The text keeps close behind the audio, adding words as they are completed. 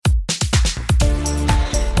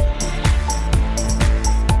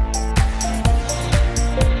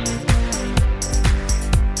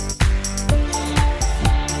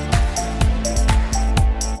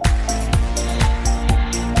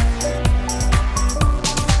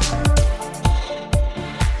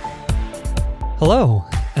Hello,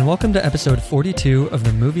 and welcome to episode 42 of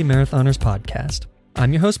the Movie Marathoners podcast.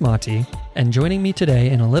 I'm your host, Mati, and joining me today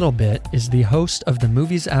in a little bit is the host of the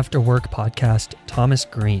Movies After Work podcast, Thomas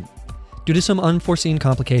Green. Due to some unforeseen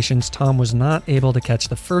complications, Tom was not able to catch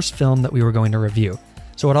the first film that we were going to review.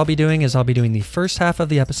 So what I'll be doing is I'll be doing the first half of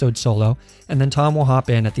the episode solo, and then Tom will hop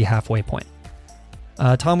in at the halfway point.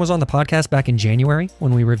 Tom was on the podcast back in January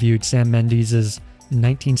when we reviewed Sam Mendes'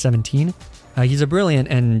 1917. He's a brilliant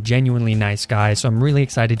and genuinely nice guy, so I'm really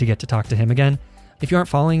excited to get to talk to him again. If you aren't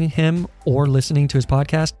following him or listening to his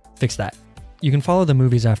podcast, fix that. You can follow the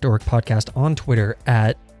Movies After Work podcast on Twitter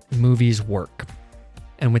at movieswork.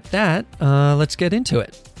 And with that, let's get into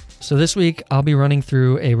it. So this week, I'll be running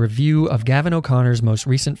through a review of Gavin O'Connor's most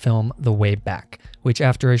recent film, The Way Back, which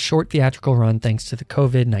after a short theatrical run thanks to the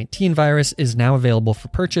COVID-19 virus is now available for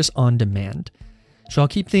purchase on demand. So I'll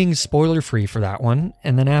keep things spoiler-free for that one,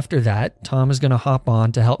 and then after that, Tom is going to hop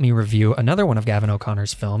on to help me review another one of Gavin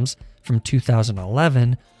O'Connor's films from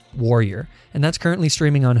 2011, Warrior, and that's currently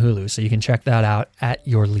streaming on Hulu, so you can check that out at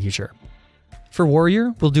your leisure. For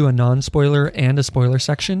Warrior, we'll do a non-spoiler and a spoiler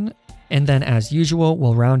section, and then as usual,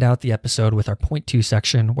 we'll round out the episode with our Point 2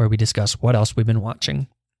 section where we discuss what else we've been watching.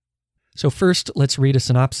 So first, let's read a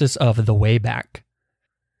synopsis of The Way Back.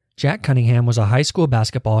 Jack Cunningham was a high school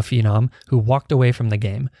basketball phenom who walked away from the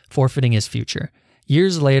game, forfeiting his future.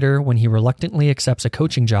 Years later, when he reluctantly accepts a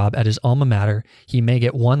coaching job at his alma mater, he may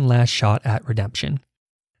get one last shot at redemption.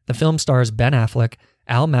 The film stars Ben Affleck,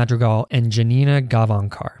 Al Madrigal, and Janina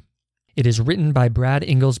Gavankar. It is written by Brad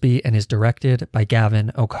Inglesby and is directed by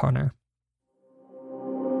Gavin O'Connor.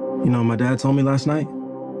 You know, my dad told me last night,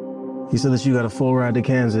 he said that you got a full ride to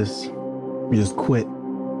Kansas. You just quit.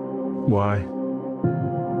 Why?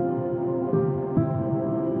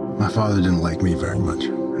 My father didn't like me very much,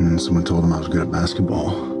 and someone told him I was good at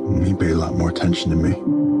basketball, and he paid a lot more attention to me.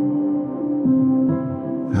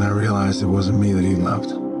 And I realized it wasn't me that he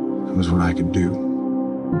loved. It was what I could do.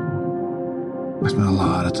 I spent a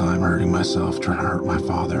lot of time hurting myself, trying to hurt my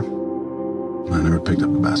father. And I never picked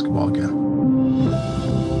up a basketball again.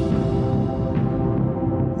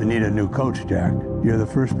 We need a new coach, Jack. You're the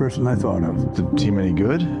first person I thought of. Is the team any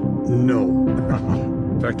good? No.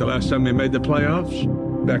 In fact, the last time we made the playoffs,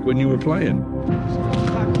 back when you were playing.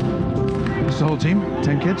 It's the whole team?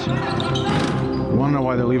 10 kids? You want to know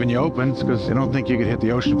why they're leaving you open? It's because they don't think you could hit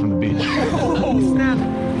the ocean from the beach. Oh, snap!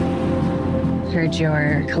 Heard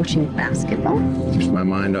you're coaching basketball? Keeps my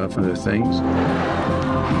mind off other things. You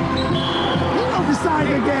don't decide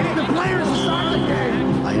the game. The players decide the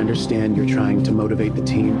game. I understand you're trying to motivate the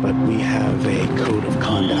team, but we have a code of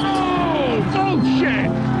conduct. Oh,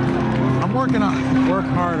 shit! I'm working on it. Work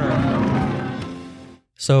harder.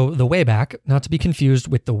 So, The Way Back, not to be confused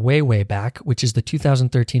with The Way, Way Back, which is the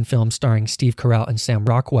 2013 film starring Steve Carell and Sam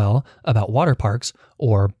Rockwell about water parks,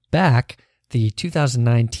 or Back, the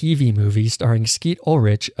 2009 TV movie starring Skeet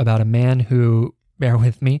Ulrich about a man who, bear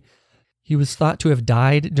with me, he was thought to have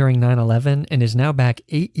died during 9/11 and is now back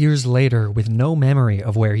 8 years later with no memory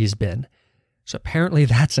of where he's been. So apparently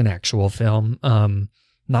that's an actual film.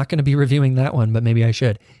 Not going to be reviewing that one, but maybe I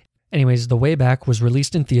should. Anyways, The Way Back was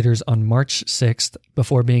released in theaters on March 6th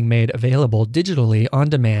before being made available digitally on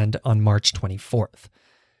demand on March 24th.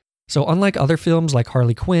 So unlike other films like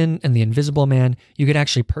Harley Quinn and The Invisible Man, you could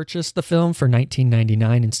actually purchase the film for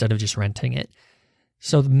 $19.99 instead of just renting it.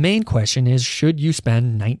 So the main question is, should you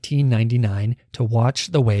spend $19.99 to watch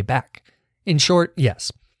The Way Back? In short,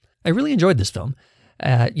 yes. I really enjoyed this film.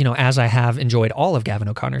 As I have enjoyed all of Gavin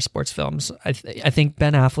O'Connor's sports films. I think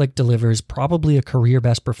Ben Affleck delivers probably a career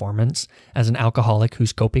best performance as an alcoholic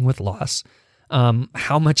who's coping with loss.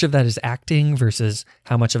 How much of that is acting versus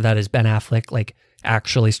how much of that is Ben Affleck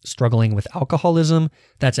actually struggling with alcoholism?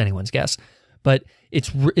 That's anyone's guess. But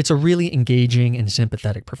it's a really engaging and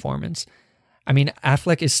sympathetic performance. I mean,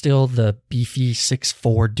 Affleck is still the beefy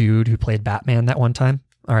 6'4" dude who played Batman that one time,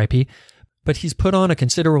 R.I.P., but he's put on a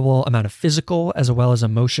considerable amount of physical as well as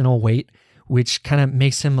emotional weight, which kind of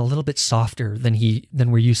makes him a little bit softer than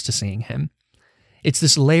we're used to seeing him. It's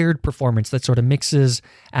this layered performance that sort of mixes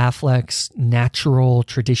Affleck's natural,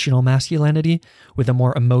 traditional masculinity with a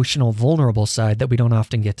more emotional, vulnerable side that we don't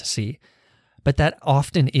often get to see. But that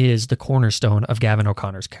often is the cornerstone of Gavin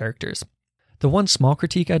O'Connor's characters. The one small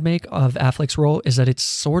critique I'd make of Affleck's role is that it's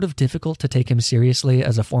sort of difficult to take him seriously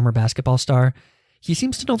as a former basketball star. He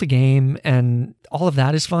seems to know the game, and all of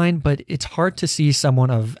that is fine, but it's hard to see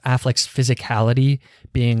someone of Affleck's physicality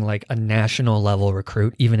being like a national level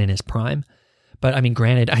recruit, even in his prime. But I mean,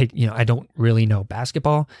 granted, I don't really know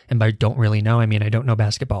basketball, and by don't really know, I mean I don't know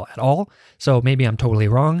basketball at all. So maybe I'm totally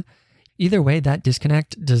wrong. Either way, that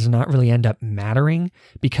disconnect does not really end up mattering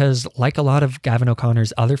because, like a lot of Gavin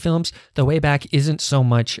O'Connor's other films, The Way Back isn't so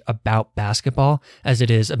much about basketball as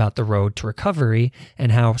it is about the road to recovery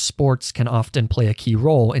and how sports can often play a key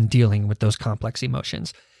role in dealing with those complex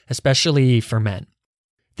emotions, especially for men.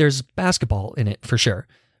 There's basketball in it for sure,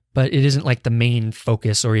 but it isn't like the main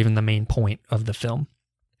focus or even the main point of the film.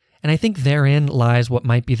 And I think therein lies what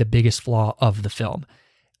might be the biggest flaw of the film.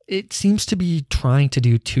 It seems to be trying to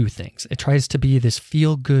do two things. It tries to be this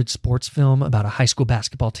feel-good sports film about a high school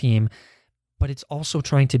basketball team, but it's also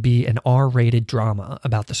trying to be an R-rated drama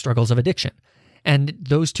about the struggles of addiction. And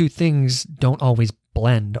those two things don't always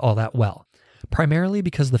blend all that well, primarily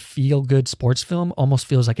because the feel-good sports film almost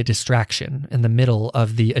feels like a distraction in the middle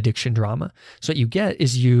of the addiction drama. So what you get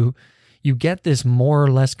is you get this more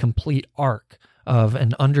or less complete arc of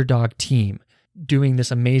an underdog team doing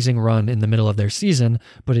this amazing run in the middle of their season,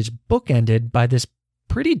 but it's bookended by this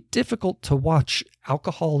pretty difficult to watch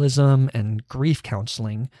alcoholism and grief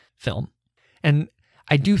counseling film. And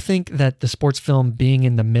I do think that the sports film being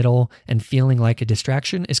in the middle and feeling like a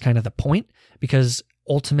distraction is kind of the point, because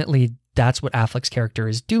ultimately that's what Affleck's character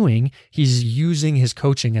is doing. He's using his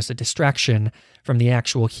coaching as a distraction from the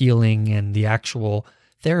actual healing and the actual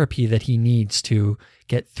therapy that he needs to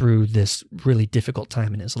get through this really difficult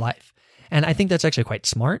time in his life. And I think that's actually quite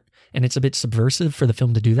smart, and it's a bit subversive for the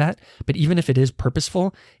film to do that. But even if it is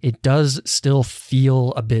purposeful, it does still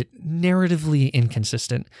feel a bit narratively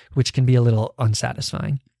inconsistent, which can be a little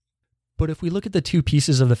unsatisfying. But if we look at the two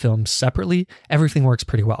pieces of the film separately, everything works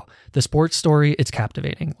pretty well. The sports story, it's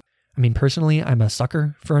captivating. I mean, personally, I'm a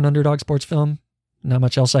sucker for an underdog sports film. Not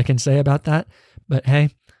much else I can say about that. But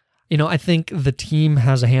hey, I think the team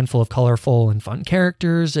has a handful of colorful and fun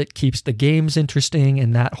characters. It keeps the games interesting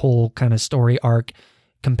and that whole kind of story arc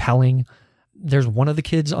compelling. There's one of the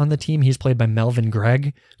kids on the team. He's played by Melvin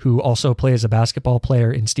Gregg, who also plays a basketball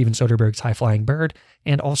player in Steven Soderbergh's High Flying Bird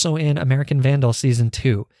and also in American Vandal Season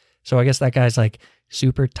 2. So I guess that guy's like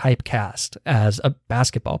super typecast as a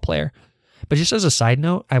basketball player. But just as a side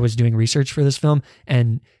note, I was doing research for this film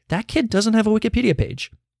and that kid doesn't have a Wikipedia page.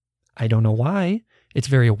 I don't know why. It's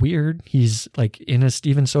very weird. He's like in a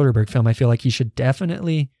Steven Soderbergh film. I feel like he should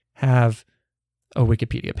definitely have a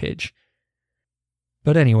Wikipedia page.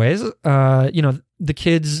 But anyways, the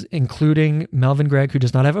kids, including Melvin Gregg, who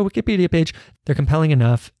does not have a Wikipedia page, they're compelling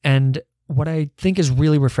enough. And what I think is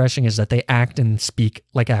really refreshing is that they act and speak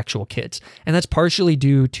like actual kids. And that's partially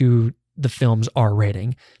due to the film's R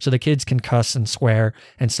rating. So the kids can cuss and swear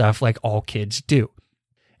and stuff like all kids do.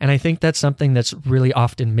 And I think that's something that's really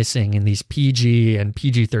often missing in these PG and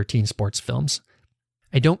PG-13 sports films.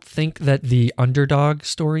 I don't think that the underdog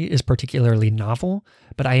story is particularly novel,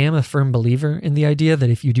 but I am a firm believer in the idea that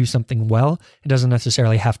if you do something well, it doesn't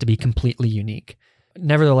necessarily have to be completely unique.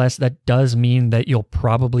 Nevertheless, that does mean that you'll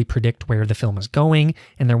probably predict where the film is going,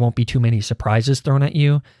 and there won't be too many surprises thrown at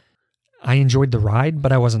you. I enjoyed the ride,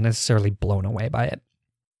 but I wasn't necessarily blown away by it.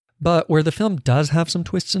 But where the film does have some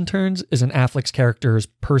twists and turns is in Affleck's character's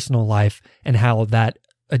personal life and how that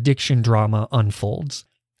addiction drama unfolds.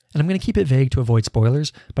 And I'm going to keep it vague to avoid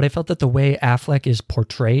spoilers, but I felt that the way Affleck is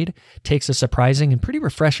portrayed takes a surprising and pretty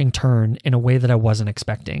refreshing turn in a way that I wasn't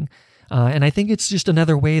expecting. And I think it's just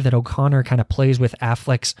another way that O'Connor kind of plays with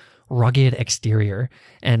Affleck's rugged exterior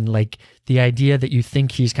and like the idea that you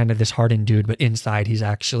think he's kind of this hardened dude, but inside he's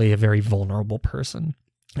actually a very vulnerable person.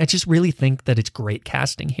 I just really think that it's great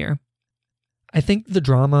casting here. I think the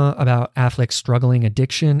drama about Affleck's struggling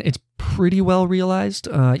addiction, it's pretty well realized.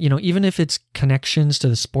 Even if its connections to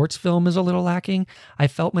the sports film is a little lacking, I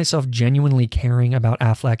felt myself genuinely caring about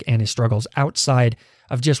Affleck and his struggles outside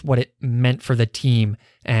of just what it meant for the team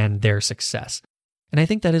and their success. And I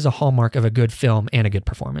think that is a hallmark of a good film and a good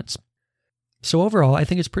performance. So overall, I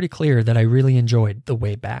think it's pretty clear that I really enjoyed The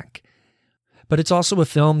Way Back. But it's also a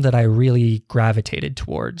film that I really gravitated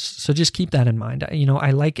towards. So just keep that in mind.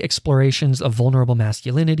 I like explorations of vulnerable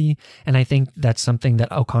masculinity, and I think that's something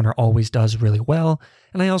that O'Connor always does really well.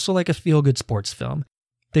 And I also like a feel-good sports film.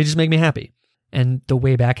 They just make me happy. And The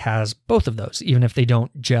Way Back has both of those, even if they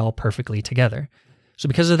don't gel perfectly together. So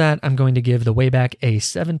because of that, I'm going to give The Way Back a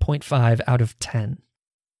 7.5 out of 10.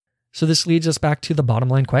 So this leads us back to the bottom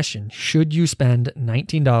line question. Should you spend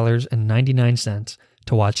 $19.99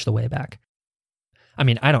 to watch The Way Back? I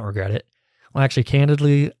mean, I don't regret it. Well, actually,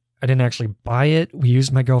 candidly, I didn't actually buy it. We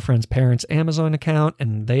used my girlfriend's parents' Amazon account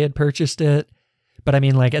and they had purchased it. But I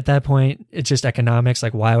mean, like at that point, it's just economics.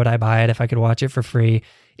 Like, why would I buy it if I could watch it for free?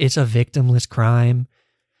 It's a victimless crime.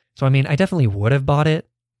 So, I mean, I definitely would have bought it.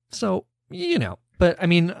 So, but I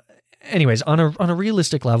mean, anyways, on a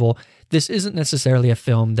realistic level, this isn't necessarily a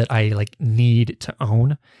film that I like need to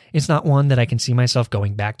own. It's not one that I can see myself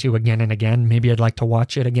going back to again and again. Maybe I'd like to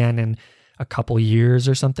watch it again in a couple years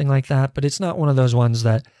or something like that, but it's not one of those ones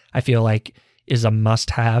that I feel like is a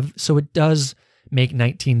must-have. So it does make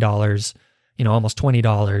 $19, almost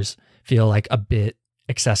 $20 feel like a bit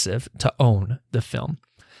excessive to own the film.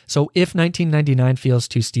 So if $19.99 feels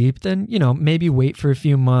too steep, then, maybe wait for a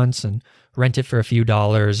few months and rent it for a few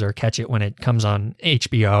dollars or catch it when it comes on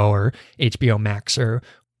HBO or HBO Max or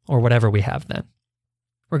whatever we have then.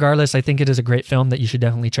 Regardless, I think it is a great film that you should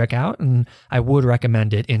definitely check out, and I would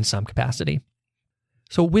recommend it in some capacity.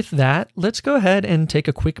 So with that, let's go ahead and take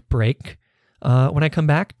a quick break. When I come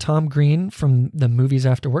back, Tom Green from the Movies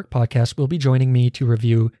After Work podcast will be joining me to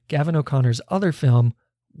review Gavin O'Connor's other film,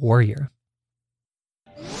 Warrior.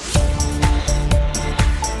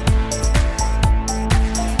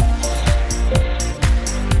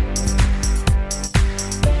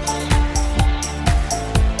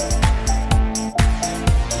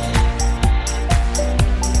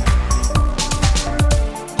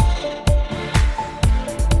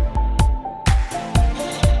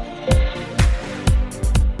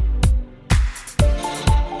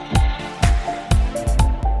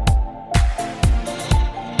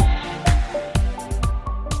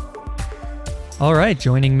 All right,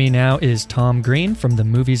 joining me now is Tom Green from the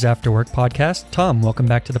Movies After Work podcast. Tom, welcome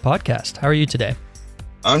back to the podcast. How are you today?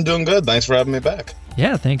 I'm doing good. Thanks for having me back.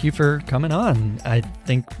 Yeah, thank you for coming on. I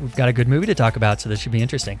think we've got a good movie to talk about, so this should be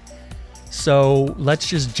interesting. So let's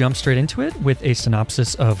just jump straight into it with a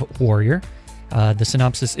synopsis of Warrior. The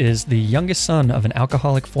synopsis is: the youngest son of an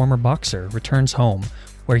alcoholic former boxer returns home,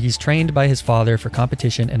 where he's trained by his father for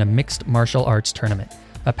competition in a mixed martial arts tournament,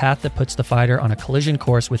 a path that puts the fighter on a collision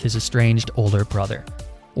course with his estranged older brother.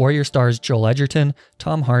 Warrior stars Joel Edgerton,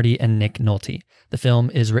 Tom Hardy, and Nick Nolte. The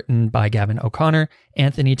film is written by Gavin O'Connor,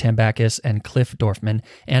 Anthony Tambakis, and Cliff Dorfman,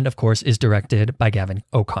 and of course is directed by Gavin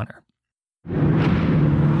O'Connor. Growing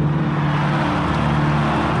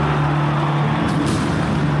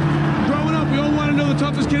up, we all want to know the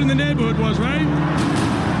toughest kid in the neighborhood was, right?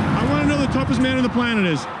 I want to know the toughest man on the planet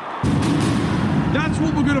is. That's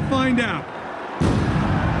what we're going to find out.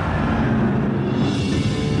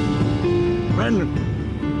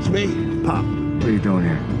 Brendan, it's me, Pop. What are you doing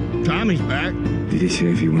here? Tommy's back. Did he say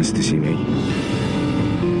if he wants to see me?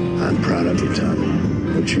 I'm proud of you, Tommy.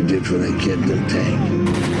 What you did for that kid in the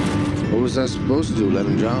tank. What was I supposed to do, let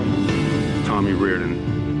him drown? Tommy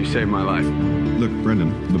Reardon, you saved my life. Look,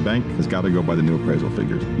 Brendan, the bank has got to go by the new appraisal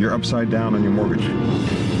figures. You're upside down on your mortgage.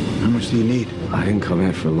 How much do you need? I didn't come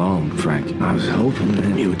here for long, Frank. I was hoping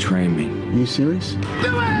that you would train me. Are you serious?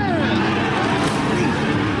 Do it!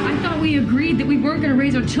 We agreed that we weren't going to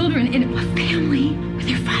raise our children in a family where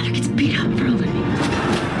their father gets beat up for a living.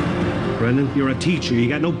 Brendan, you're a teacher. You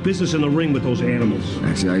got no business in the ring with those animals.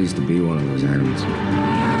 Actually, I used to be one of those animals. I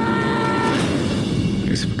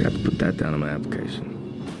guess I forgot to put that down on my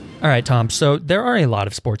application. All right, Tom. So there are a lot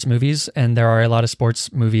of sports movies, and there are a lot of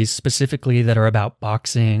sports movies specifically that are about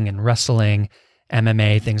boxing and wrestling,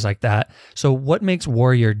 MMA, things like that. So what makes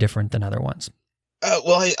Warrior different than other ones?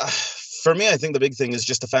 For me, I think the big thing is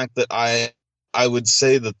just the fact that I would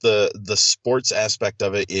say that the sports aspect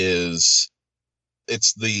of it it's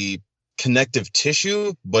the connective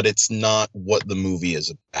tissue, but it's not what the movie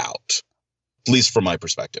is about, at least from my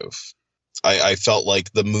perspective. I felt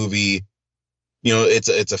like the movie,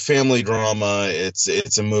 it's a family drama.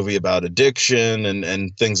 It's a movie about addiction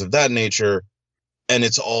and things of that nature. And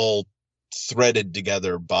it's all threaded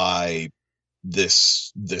together by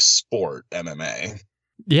this sport, MMA.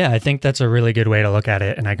 Yeah, I think that's a really good way to look at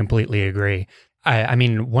it, and I completely agree. I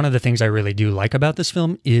mean, one of the things I really do like about this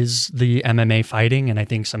film is the MMA fighting, and I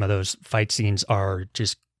think some of those fight scenes are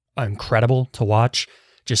just incredible to watch.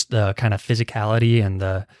 Just the kind of physicality and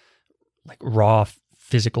the raw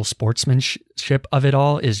physical sportsmanship of it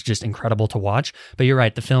all is just incredible to watch. But you're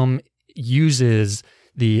right, the film uses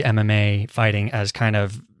the MMA fighting as kind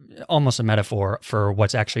of almost a metaphor for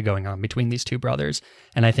what's actually going on between these two brothers.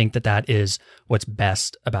 And I think that is what's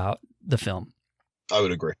best about the film. I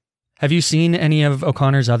would agree. Have you seen any of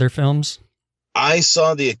O'Connor's other films? I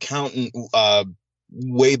saw The Accountant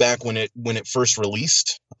way back when it first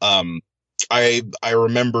released. I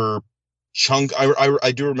remember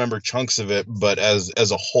I do remember chunks of it, but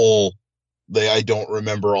as a whole, I don't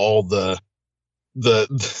remember all the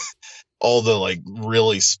all the like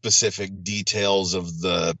really specific details of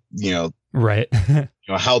the, right.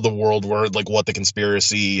 How the world worked, like what the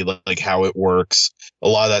conspiracy, like how it works. A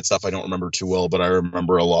lot of that stuff I don't remember too well, but I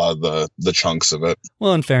remember a lot of the chunks of it.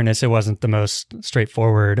 Well, in fairness, it wasn't the most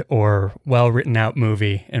straightforward or well written out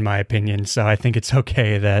movie, in my opinion. So I think it's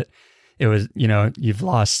okay that it was, you've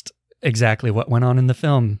lost exactly what went on in the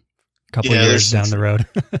film a couple of years down the road.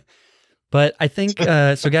 But I think,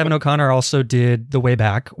 so Gavin O'Connor also did The Way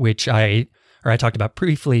Back, which I talked about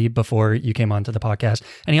briefly before you came onto the podcast.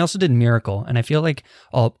 And he also did Miracle. And I feel like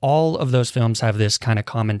all of those films have this kind of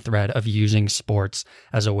common thread of using sports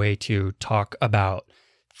as a way to talk about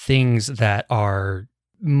things that are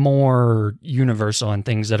more universal and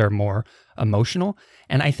things that are more emotional.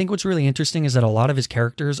 And I think what's really interesting is that a lot of his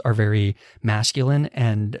characters are very masculine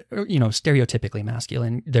and, stereotypically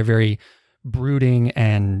masculine. They're very brooding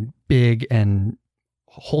and big and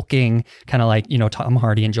hulking, kind of like, Tom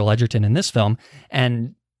Hardy and Joel Edgerton in this film.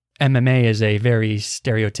 And MMA is a very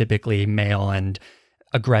stereotypically male and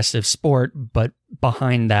aggressive sport, but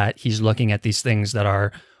behind that, he's looking at these things that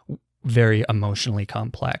are very emotionally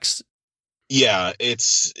complex. Yeah,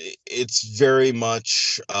 it's very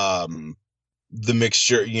much the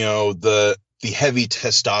mixture, the heavy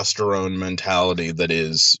testosterone mentality that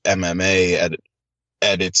is MMA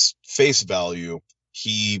at its face value.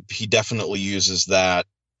 He definitely uses that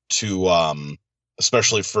to,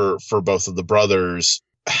 especially for both of the brothers.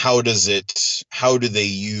 How do they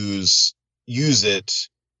use it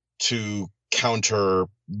to counter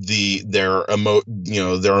their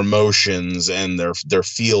emotions and their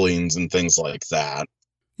feelings and things like that?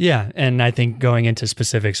 Yeah, and I think going into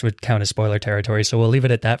specifics would count as spoiler territory, so we'll leave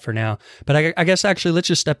it at that for now. But I guess actually let's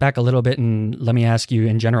just step back a little bit and let me ask you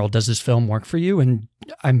in general, does this film work for you? And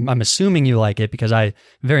I'm assuming you like it because I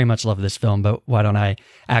very much love this film, but why don't I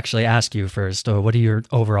actually ask you first, what are your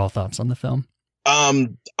overall thoughts on the film? I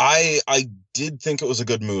did think it was a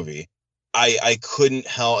good movie. I couldn't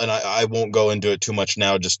help, and I won't go into it too much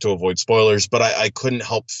now just to avoid spoilers, but I couldn't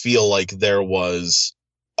help feel like there was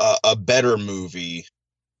a better movie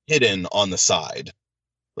hidden on the side.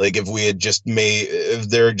 Like if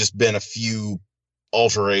there had just been a few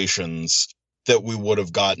alterations, that we would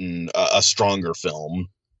have gotten a stronger film.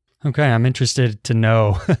 Okay, I'm interested to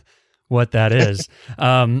know what that is.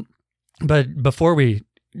 But before we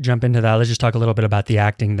jump into that, let's just talk a little bit about the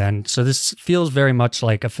acting then. So this feels very much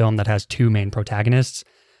like a film that has two main protagonists.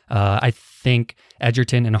 I think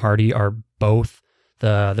Edgerton and Hardy are both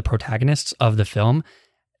the protagonists of the film,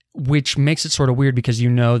 which makes it sort of weird because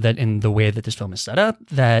that in the way that this film is set up,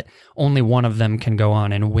 that only one of them can go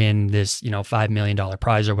on and win this, $5 million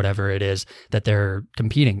prize or whatever it is that they're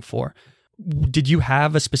competing for. Did you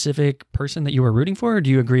have a specific person that you were rooting for, or do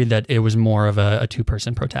you agree that it was more of a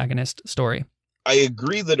two-person protagonist story? I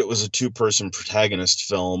agree that it was a two-person protagonist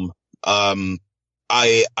film. I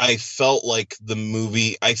felt like the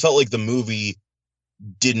movie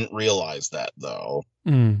didn't realize that, though.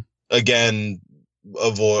 Again,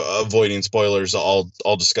 avoiding spoilers, I'll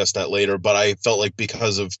discuss that later, but I felt like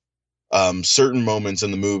because of certain moments in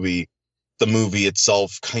the movie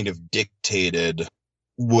itself kind of dictated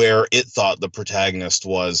where it thought the protagonist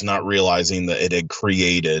was, not realizing that it had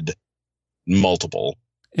created multiple.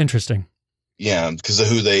 Interesting. Yeah, because of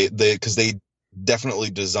who they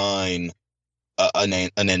definitely design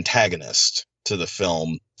an antagonist to the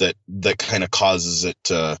film that kind of causes it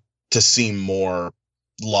to seem more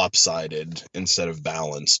lopsided instead of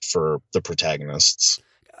balanced for the protagonists.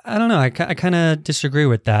 I don't know. I kind of disagree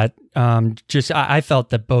with that. I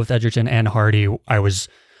felt that both Edgerton and Hardy, I was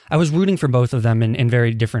rooting for both of them in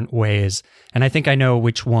very different ways. And I think I know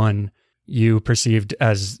which one you perceived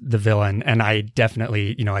as the villain. And I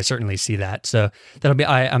definitely, I certainly see that. So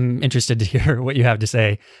I'm interested to hear what you have to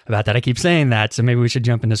say about that. I keep saying that, so maybe we should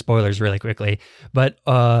jump into spoilers really quickly. But,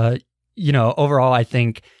 overall, I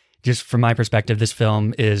think, just from my perspective, this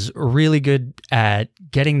film is really good at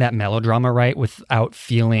getting that melodrama right without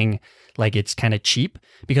feeling like it's kind of cheap,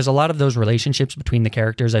 because a lot of those relationships between the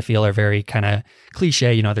characters I feel are very kind of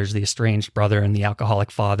cliche. There's the estranged brother and the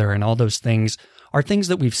alcoholic father, and all those things are things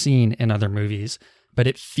that we've seen in other movies, but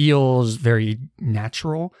it feels very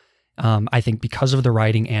natural. I think because of the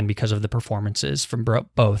writing and because of the performances from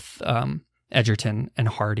both Edgerton and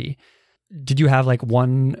Hardy. Did you have like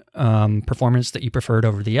one performance that you preferred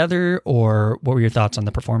over the other, or what were your thoughts on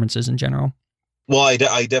the performances in general? Well,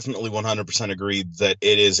 I definitely 100% agree that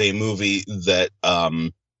it is a movie that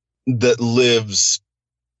lives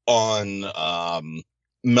on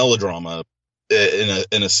melodrama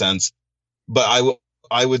in a sense, but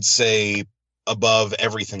I would say above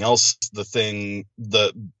everything else, the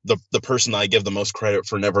person I give the most credit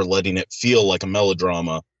for never letting it feel like a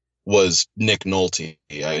melodrama was Nick Nolte.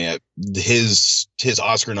 I mean, his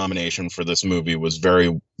Oscar nomination for this movie was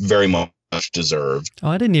very, very much deserved. Oh,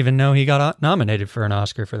 I didn't even know he got nominated for an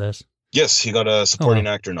Oscar for this. Yes, he got a supporting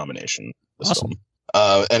actor nomination. Awesome.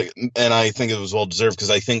 And I think it was well deserved,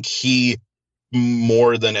 because I think he,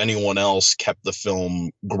 more than anyone else, kept the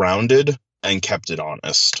film grounded and kept it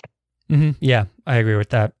honest. Mm-hmm. Yeah, I agree with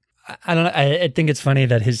that. I don't know. I think it's funny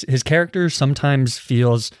that his character sometimes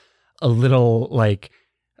feels a little like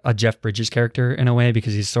a Jeff Bridges character in a way,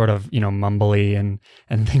 because he's sort of, mumbly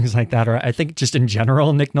and things like that. Or I think just in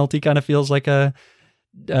general, Nick Nolte kind of feels like a,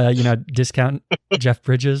 discount Jeff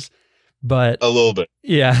Bridges. But a little bit.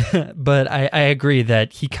 Yeah. But I agree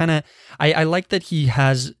that he kind of, I like that he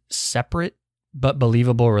has separate but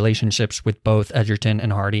believable relationships with both Edgerton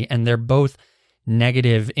and Hardy, and they're both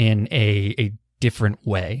negative in a different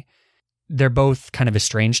way. They're both kind of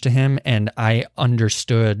estranged to him, and I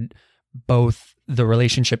understood both the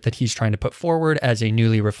relationship that he's trying to put forward as a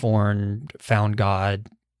newly reformed, found God,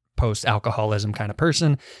 post-alcoholism kind of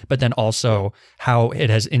person, but then also how it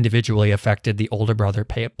has individually affected the older brother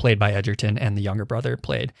played by Edgerton and the younger brother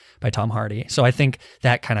played by Tom Hardy. So I think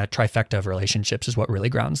that kind of trifecta of relationships is what really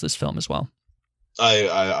grounds this film as well.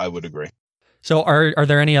 I would agree. So are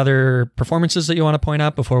there any other performances that you want to point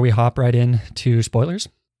out before we hop right in to spoilers?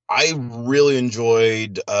 I really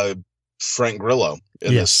enjoyed Frank Grillo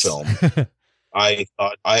in this film. I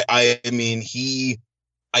thought, I mean,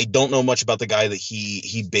 I don't know much about the guy that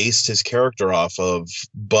he based his character off of,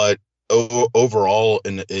 but overall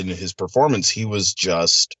in his performance, he was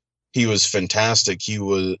fantastic. He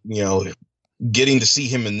was, getting to see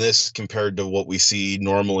him in this compared to what we see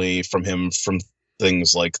normally from him from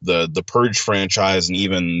things like the Purge franchise and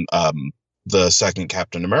even the second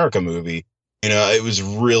Captain America movie. It was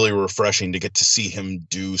really refreshing to get to see him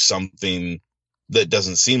do something that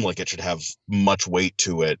doesn't seem like it should have much weight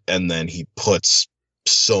to it, and then he puts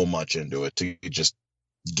so much into it to just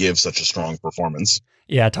give such a strong performance.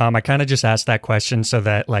 Yeah, Tom, I kind of just asked that question so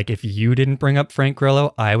that, like, if you didn't bring up Frank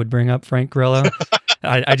Grillo, I would bring up Frank Grillo.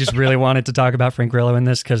 I just really wanted to talk about Frank Grillo in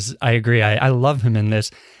this because I agree. I love him in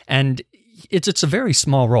this. And it's a very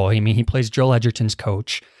small role. I mean, he plays Joel Edgerton's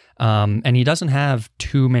coach, and he doesn't have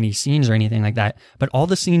too many scenes or anything like that. But all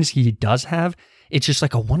the scenes he does have, it's just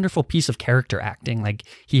like a wonderful piece of character acting. Like,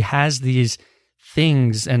 he has these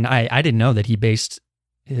things, and I didn't know that he based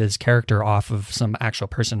his character off of some actual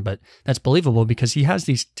person, but that's believable because he has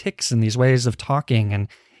these tics and these ways of talking, and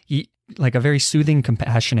he, like, a very soothing,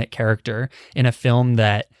 compassionate character in a film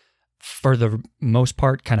that for the most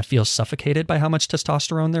part kind of feels suffocated by how much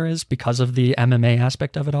testosterone there is because of the MMA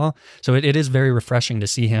aspect of it all. So it is very refreshing to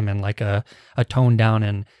see him in like a toned down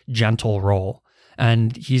and gentle role.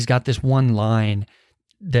 And he's got this one line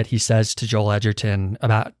that he says to Joel Edgerton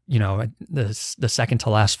about, the second to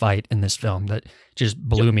last fight in this film that just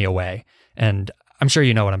blew me away. And I'm sure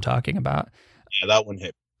you know what I'm talking about. Yeah, that one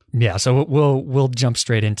hit. Yeah, so we'll jump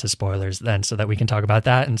straight into spoilers then so that we can talk about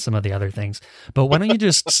that and some of the other things. But why don't you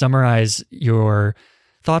just summarize your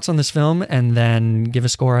thoughts on this film and then give a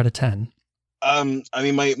score out of 10? I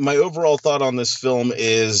mean, my overall thought on this film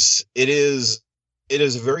is it is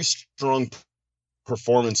a very strong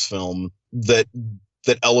performance film that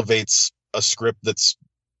elevates a script that's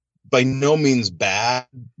by no means bad,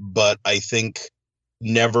 but I think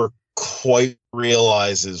never quite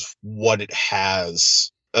realizes what it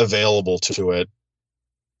has available to it,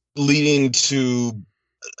 leading to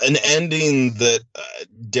an ending that,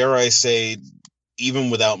 dare I say, even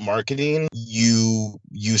without marketing, you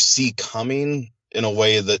see coming in a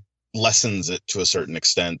way that lessens it to a certain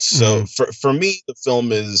extent. So for me, the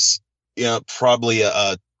film is probably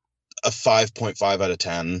a 5.5 out of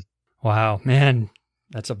 10. Wow, man,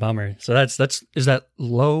 that's a bummer. So is that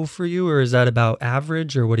low for you, or is that about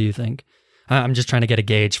average, or what do you think? I'm just trying to get a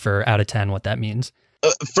gauge for out of 10 what that means.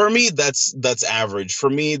 For me, that's average. For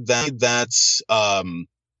me, that's what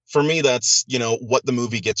the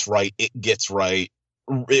movie gets right. It gets right.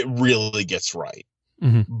 It really gets right.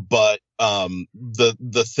 Mm-hmm. But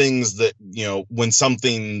the things that, when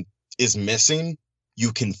something is missing,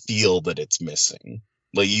 you can feel that it's missing.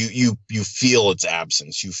 Like you feel its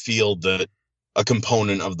absence. You feel that a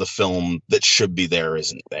component of the film that should be there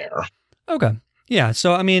isn't there. Okay. Yeah,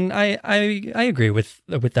 so I mean, I agree with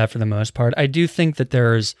that for the most part. I do think that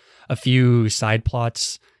there's a few side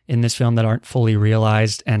plots in this film that aren't fully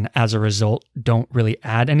realized, and as a result, don't really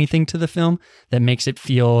add anything to the film that makes it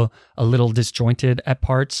feel a little disjointed at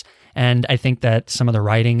parts. And I think that some of the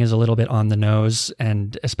writing is a little bit on the nose,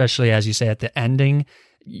 and especially as you say at the ending,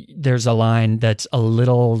 there's a line that's a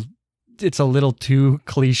little too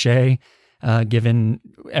cliche, given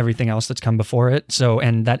everything else that's come before it. So,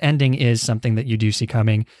 and that ending is something that you do see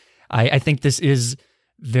coming. I think this is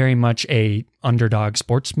very much a underdog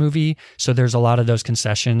sports movie. So there's a lot of those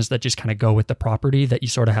concessions that just kind of go with the property that you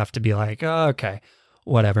sort of have to be like, oh, okay,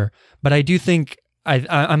 whatever. But I do think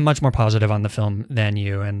I'm much more positive on the film than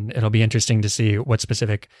you, and it'll be interesting to see what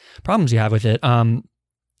specific problems you have with it.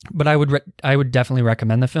 But I would definitely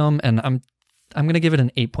recommend the film, and I'm going to give it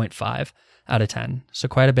an 8.5 out of 10. So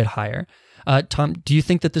quite a bit higher. Tom, do you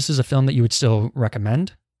think that this is a film that you would still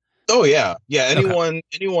recommend? Oh yeah. Yeah.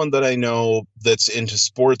 Anyone that I know that's into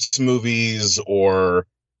sports movies or,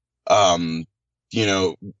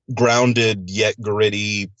 grounded yet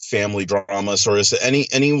gritty family dramas, or is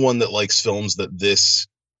anyone that likes films that this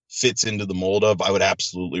fits into the mold of, I would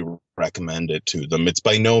absolutely recommend it to them. It's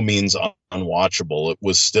by no means unwatchable. It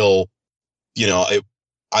was still, I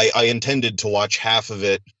intended to watch half of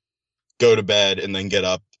it, go to bed, and then get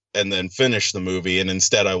up and then finish the movie. And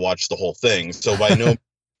instead I watched the whole thing. So by no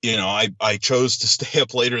I chose to stay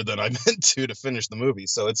up later than I meant to finish the movie.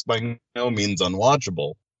 So it's by no means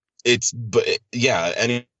unwatchable.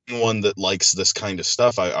 Anyone that likes this kind of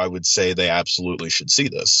stuff, I would say they absolutely should see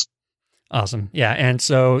this. Awesome. Yeah. And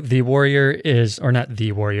so The Warrior is, or not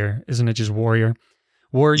The Warrior, isn't it just Warrior?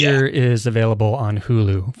 Warrior is available on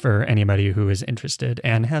Hulu for anybody who is interested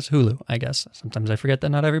and has Hulu, I guess. Sometimes I forget that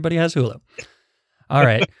not everybody has Hulu. All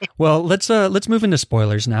right. Well, let's move into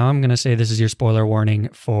spoilers now. I'm going to say this is your spoiler warning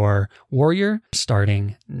for Warrior,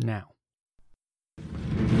 starting now.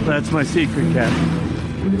 That's my secret, Captain.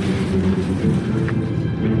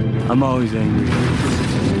 I'm always angry.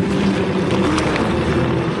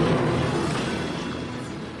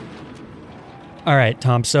 All right,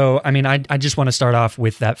 Tom. So, I mean, I just want to start off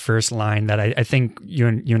with that first line that I think you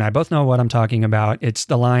and I both know what I'm talking about. It's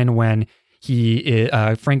the line when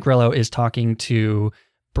Frank Grillo is talking to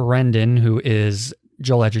Brendan, who is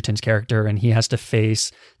Joel Edgerton's character, and he has to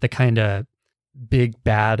face the kind of big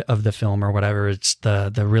bad of the film or whatever. It's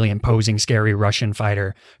the really imposing, scary Russian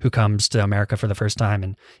fighter who comes to America for the first time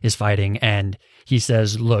and is fighting. And he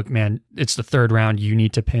says, look, man, it's the third round. You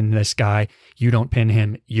need to pin this guy. You don't pin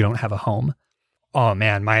him, you don't have a home. Oh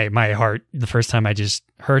man, my heart, the first time I just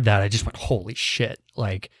heard that, I just went, holy shit.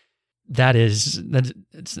 Like it's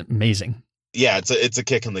amazing. Yeah, it's a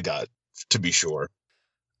kick in the gut, to be sure.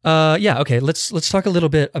 Okay. Let's talk a little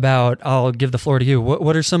bit about. I'll give the floor to you.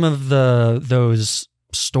 What are some of those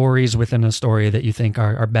stories within a story that you think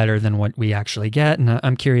are better than what we actually get? And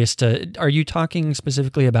I'm curious are you talking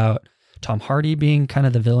specifically about Tom Hardy being kind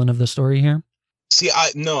of the villain of the story here? See,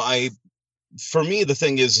 for me, the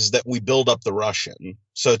thing is that we build up the Russian.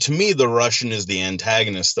 So to me, the Russian is the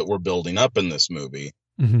antagonist that we're building up in this movie.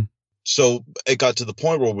 Mm-hmm. So it got to the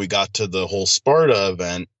point where we got to the whole Sparta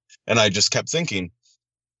event, and I just kept thinking,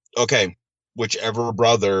 okay, whichever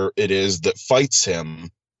brother it is that fights him,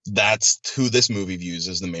 that's who this movie views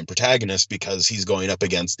as the main protagonist, because he's going up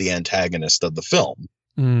against the antagonist of the film.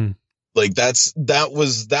 Mm. Like that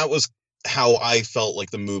was how I felt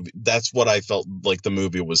like the movie. That's what I felt like the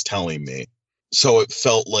movie was telling me. So it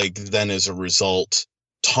felt like then, as a result,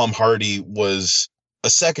 Tom Hardy was a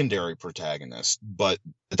secondary protagonist, but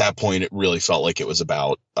at that point, it really felt like it was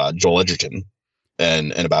about Joel Edgerton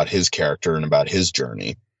and about his character and about his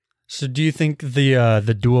journey. So do you think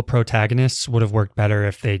the dual protagonists would have worked better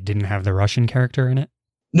if they didn't have the Russian character in it?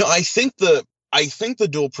 No, I think the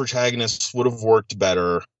dual protagonists would have worked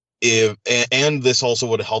better and this also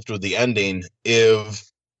would have helped with the ending if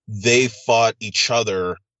they fought each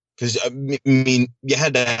other. Because, I mean, you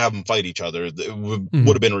had to have them fight each other. It would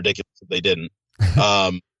have been ridiculous if they didn't.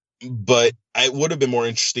 But it would have been more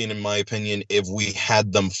interesting, in my opinion, if we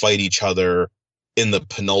had them fight each other in the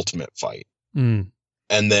penultimate fight. Mm.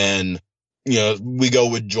 And then, we go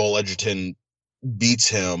with Joel Edgerton beats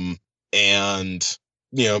him, and,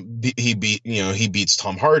 he beats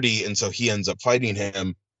Tom Hardy. And so he ends up fighting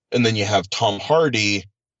him. And then you have Tom Hardy,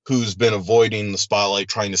 who's been avoiding the spotlight,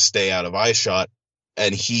 trying to stay out of eye shot.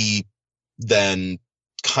 And he then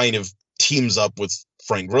kind of teams up with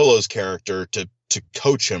Frank Grillo's character to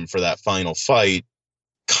coach him for that final fight,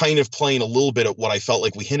 kind of playing a little bit of what I felt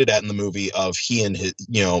like we hinted at in the movie of he and his,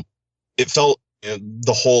 it felt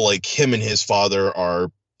the whole, like, him and his father are,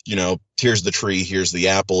 here's the tree, here's the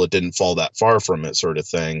apple. It didn't fall that far from it, sort of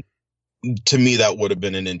thing. To me, that would have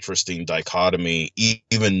been an interesting dichotomy,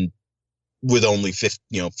 even with only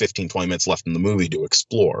 15, 20 minutes left in the movie to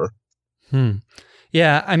explore.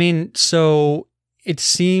 Yeah, I mean, so it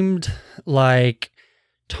seemed like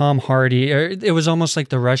Tom Hardy, or it was almost like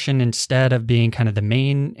the Russian, instead of being kind of the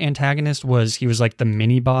main antagonist, he was like the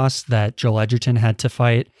mini boss that Joel Edgerton had to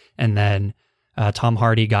fight. And then Tom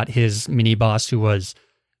Hardy got his mini boss, who was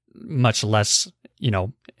much less,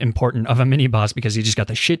 important of a mini boss because he just got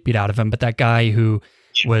the shit beat out of him. But that guy who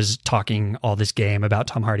was talking all this game about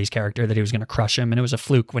Tom Hardy's character, that he was going to crush him, and it was a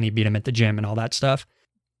fluke when he beat him at the gym and all that stuff.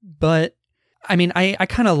 But I mean, I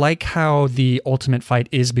kind of like how the ultimate fight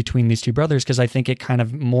is between these two brothers, because I think it kind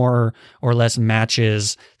of more or less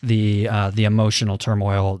matches the emotional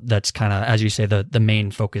turmoil that's kind of, as you say, the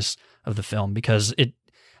main focus of the film. Because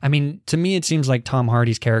to me, it seems like Tom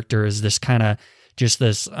Hardy's character is this kind of just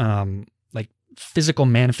this like physical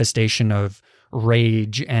manifestation of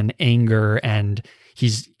rage and anger, and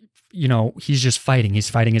he's just fighting. He's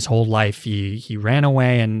fighting his whole life. He ran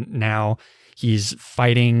away, and now he's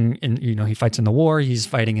fighting, and he fights in the war. He's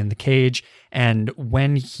fighting in the cage, and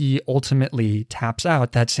when he ultimately taps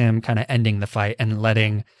out, that's him kind of ending the fight and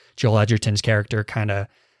letting Joel Edgerton's character kind of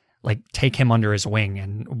like take him under his wing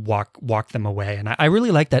and walk them away. And I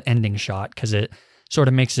really like that ending shot because it sort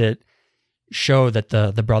of makes it show that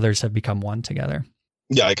the brothers have become one together.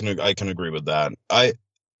 Yeah, I can agree with that. I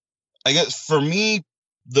guess for me,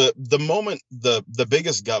 the moment, the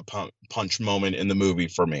biggest gut punch moment in the movie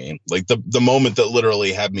for me, like the moment that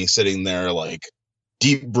literally had me sitting there, like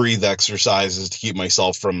deep breathe exercises to keep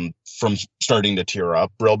myself from starting to tear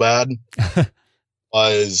up real bad,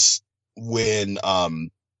 was when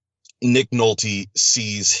Nick Nolte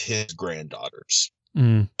sees his granddaughters,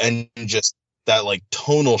 and just that like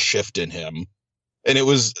tonal shift in him. And it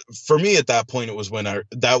was, for me at that point, when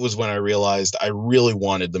I realized I really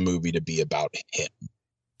wanted the movie to be about him.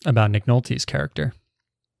 About Nick Nolte's character.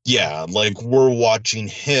 Yeah, like we're watching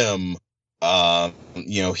him,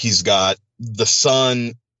 he's got the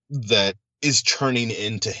son that is turning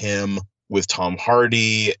into him with Tom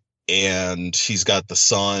Hardy, and he's got the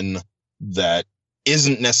son that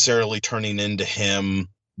isn't necessarily turning into him,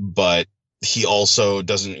 but he also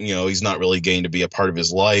doesn't, he's not really getting to be a part of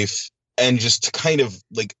his life. And just to kind of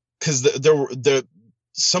like, because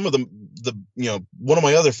some of one of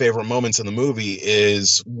my other favorite moments in the movie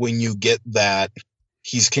is when you get that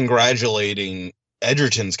he's congratulating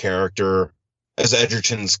Edgerton's character as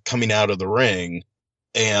Edgerton's coming out of the ring,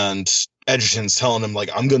 and Edgerton's telling him like,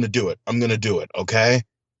 I'm going to do it. Okay.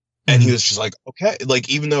 And he was just like, okay. Like,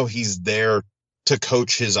 even though he's there to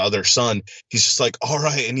coach his other son, he's just like, all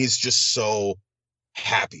right. And he's just so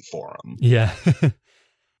happy for him. Yeah.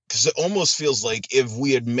 Because it almost feels like if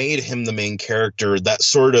we had made him the main character, that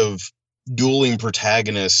sort of dueling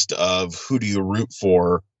protagonist of who do you root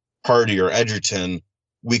for, Hardy or Edgerton,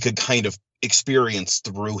 we could kind of experience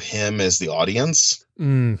through him as the audience.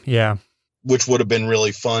 Yeah. Which would have been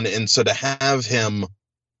really fun. And so to have him,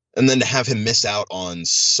 and then to have him miss out on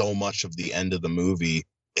so much of the end of the movie,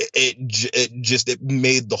 it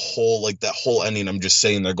made the whole, like that whole ending. I'm just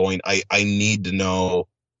sitting there going, I need to know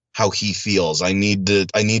how he feels. I need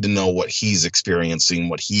to know what he's experiencing,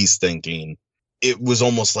 what he's thinking. It was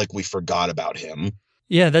almost like we forgot about him.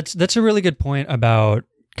 Yeah, that's a really good point about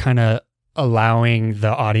kind of allowing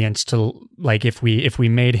the audience to, like, if we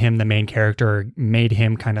made him the main character, made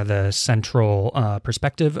him kind of the central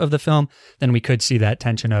perspective of the film, then we could see that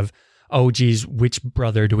tension of, oh geez, which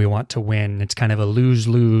brother do we want to win? It's kind of a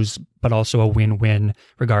lose-lose, but also a win-win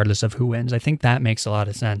regardless of who wins. I think that makes a lot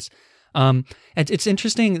of sense. And it's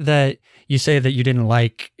interesting that you say that you didn't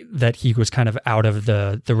like that he was kind of out of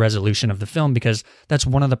the resolution of the film, because that's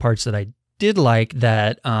one of the parts that I did like,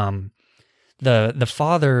 that the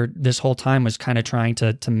father this whole time was kind of trying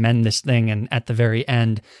to mend this thing, and at the very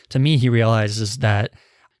end, to me, he realizes that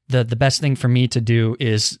the best thing for me to do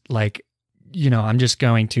is, like, I'm just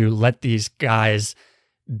going to let these guys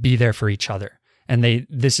be there for each other. And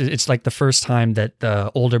it's like the first time that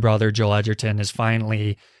the older brother, Joel Edgerton, is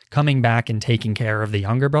finally coming back and taking care of the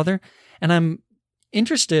younger brother. And I'm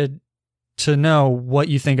interested to know what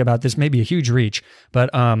you think about this. Maybe a huge reach,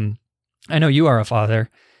 but I know you are a father,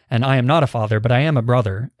 and I am not a father, but I am a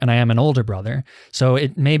brother, and I am an older brother. So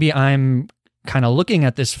maybe I'm kind of looking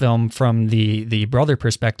at this film from the brother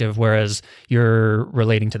perspective, whereas you're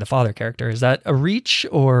relating to the father character. Is that a reach,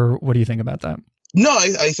 or what do you think about that? No,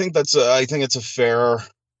 I think it's a fair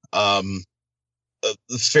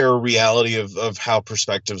fair reality of how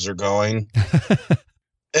perspectives are going.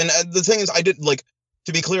 And the thing is,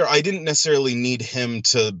 to be clear, I didn't necessarily need him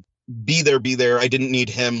to be there. I didn't need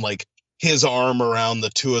him, like, his arm around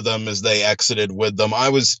the two of them as they exited with them.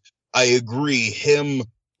 I agree, him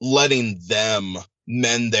letting them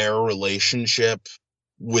mend their relationship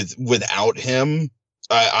without him,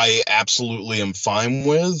 I absolutely am fine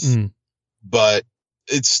with. But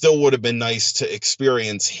it still would have been nice to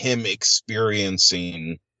experience him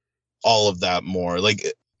experiencing all of that more. Like,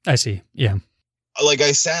 I see. Yeah. Like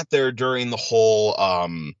I sat there during the whole,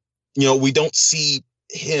 you know, we don't see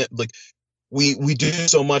him, like we do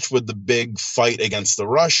so much with the big fight against the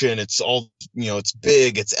Russian. It's all, you know, it's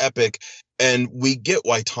big, it's epic. And we get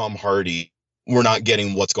why Tom Hardy, we're not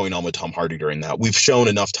getting what's going on with Tom Hardy during that. We've shown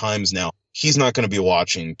enough times now. He's not going to be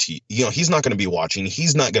watching, he's not going to be watching.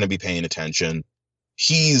 He's not going to be paying attention.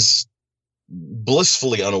 He's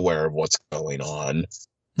blissfully unaware of what's going on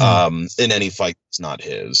in any fight that's not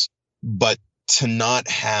his. But to not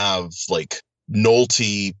have like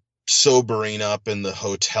Nolte sobering up in the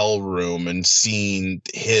hotel room and seeing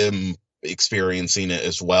him experiencing it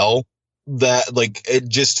as well, that like it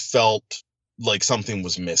just felt like something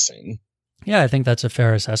was missing. Yeah, I think that's a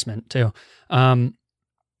fair assessment too.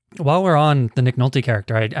 While we're on the Nick Nolte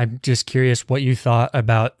character, I'm just curious what you thought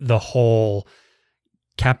about the whole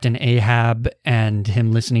Captain Ahab and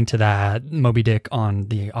him listening to that Moby Dick on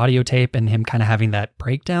the audio tape and him kind of having that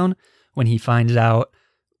breakdown when he finds out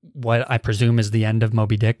what I presume is the end of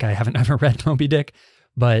Moby Dick. I haven't ever read Moby Dick,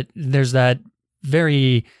 but there's that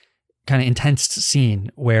very kind of intense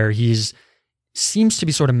scene where he's seems to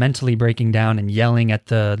be sort of mentally breaking down and yelling at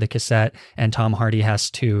the cassette, and Tom Hardy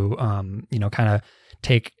has to, kind of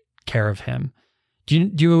take care of him. Do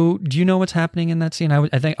you know what's happening in that scene?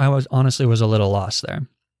 I think I was honestly a little lost there.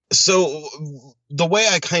 So the way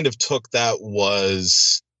I kind of took that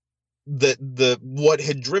was that what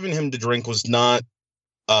had driven him to drink was not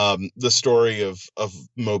the story of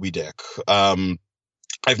Moby Dick.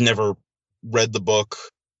 I've never read the book.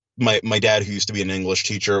 My dad, who used to be an English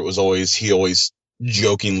teacher, he always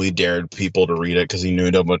jokingly dared people to read it because he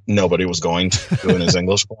knew nobody was going to in his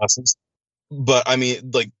English classes. But I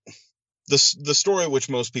mean, like the story, which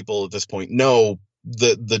most people at this point know,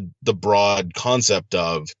 the broad concept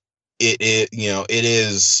of it, it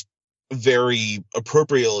is very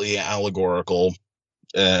appropriately allegorical,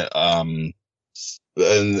 and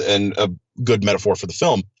a good metaphor for the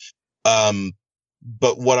film.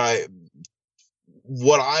 But what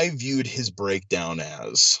I viewed his breakdown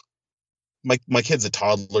as, my kid's a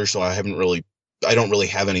toddler, so I don't really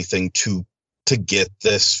have anything to get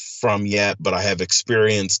this from yet, but I have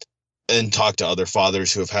experienced and talked to other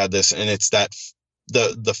fathers who have had this, and it's that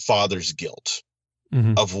the father's guilt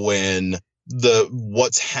of when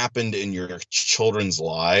what's happened in your children's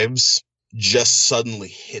lives just suddenly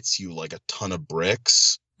hits you like a ton of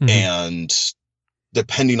bricks, and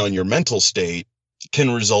depending on your mental state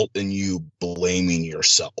can result in you blaming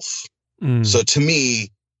yourself. So to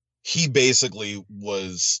me, he basically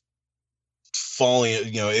was falling,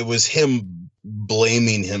 it was him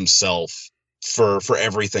blaming himself for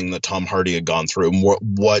everything that Tom Hardy had gone through, and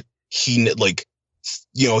what he, like,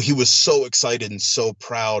 he was so excited and so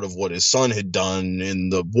proud of what his son had done in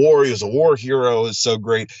the war. He was a war hero, is so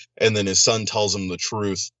great. And then his son tells him the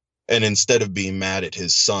truth. And instead of being mad at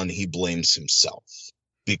his son, he blames himself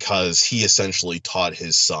because he essentially taught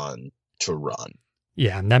his son to run.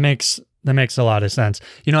 Yeah, that makes a lot of sense.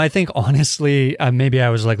 I think honestly, maybe I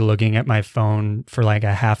was like looking at my phone for like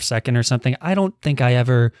a half second or something. I don't think I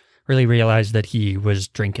ever really realized that he was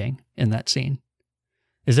drinking in that scene.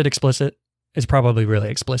 Is it explicit? It's probably really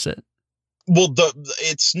explicit. Well,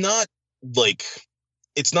 it's not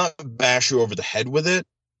bash you over the head with it,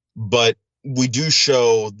 but we do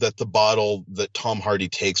show that the bottle that Tom Hardy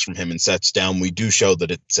takes from him and sets down, we do show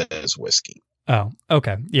that it says whiskey. Oh,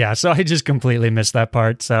 okay. Yeah. So I just completely missed that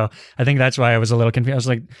part. So I think that's why I was a little confused. I was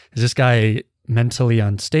like, is this guy mentally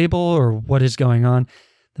unstable or what is going on?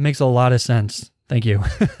 That makes a lot of sense. Thank you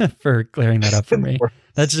for clearing that up for me.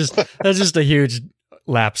 That's just a huge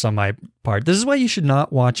lapse on my part. This is why you should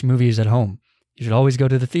not watch movies at home. You should always go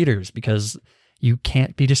to the theaters because you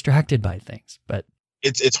can't be distracted by things. But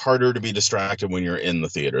it's harder to be distracted when you're in the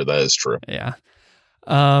theater. That is true. Yeah.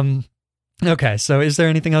 Okay. So is there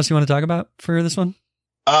anything else you want to talk about for this one?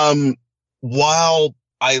 While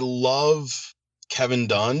I love Kevin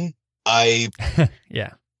Dunn, I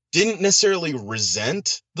didn't necessarily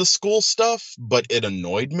resent the school stuff, but it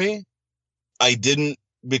annoyed me.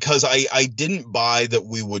 Because I didn't buy that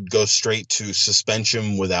we would go straight to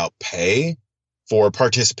suspension without pay for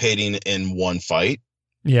participating in one fight.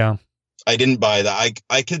 Yeah. I didn't buy that.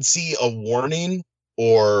 I could see a warning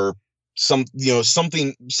or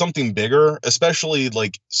something bigger, especially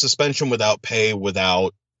like suspension without pay,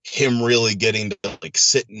 without him really getting to like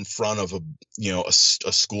sit in front of a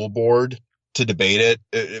school board to debate it.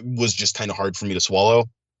 It was just kind of hard for me to swallow.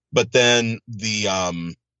 But then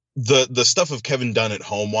the stuff of Kevin Dunn at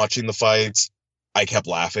home watching the fights, I kept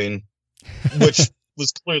laughing, which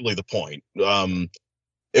was clearly the point.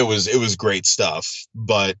 it was great stuff.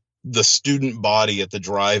 But the student body at the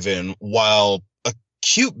drive-in, while a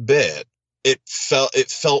cute bit, it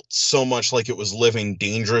felt so much like it was living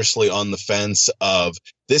dangerously on the fence of,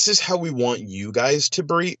 this is how we want you guys to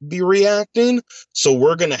be reacting, so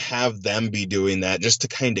we're going to have them be doing that just to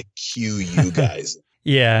kind of cue you guys.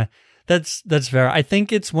 Yeah, that's fair. I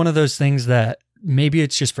think it's one of those things that maybe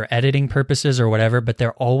it's just for editing purposes or whatever, but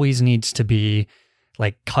there always needs to be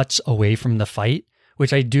like cuts away from the fight,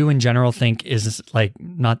 which I do in general think is like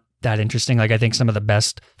not that interesting. Like I think some of the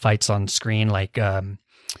best fights on screen, like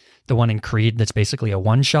the one in Creed that's basically a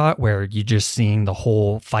one shot where you're just seeing the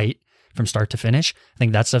whole fight from start to finish. I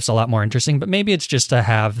think that stuff's a lot more interesting, but maybe it's just to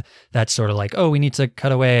have that sort of like, oh, we need to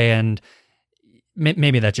cut away, and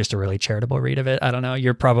maybe that's just a really charitable read of it. I don't know.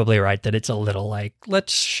 You're probably right that it's a little like,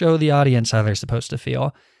 let's show the audience how they're supposed to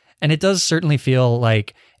feel. And it does certainly feel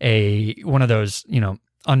like one of those,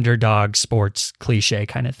 underdog sports cliche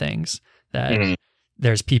kind of things that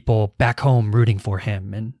there's people back home rooting for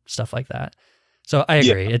him and stuff like that. So I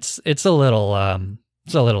agree. Yeah. It's a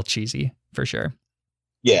little cheesy for sure.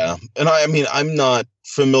 Yeah. And I mean, I'm not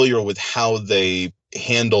familiar with how they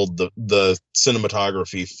handled the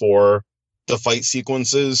cinematography for the fight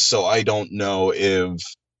sequences, so I don't know if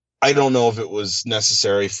it was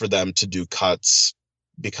necessary for them to do cuts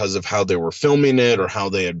because of how they were filming it or how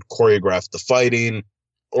they had choreographed the fighting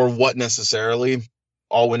or what necessarily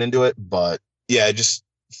all went into it. But yeah, just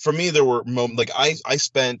for me, there were moments like I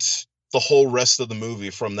spent the whole rest of the movie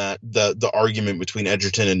from that the argument between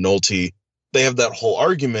Edgerton and Nolte. They have that whole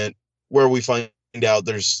argument where we find out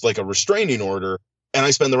there's like a restraining order, and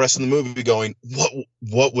I spend the rest of the movie going,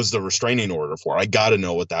 what was the restraining order for? I got to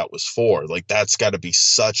know what that was for. Like that's got to be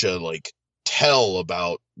such a like tell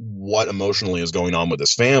about what emotionally is going on with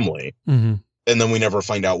his family. Mm-hmm. And then we never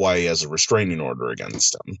find out why he has a restraining order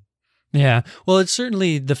against him. Yeah. Well, it's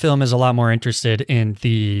certainly, the film is a lot more interested in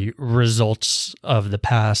the results of the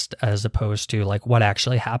past as opposed to like what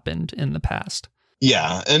actually happened in the past.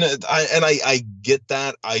 Yeah. And I get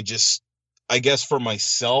that. I guess for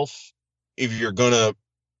myself, if you're going to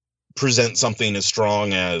present something as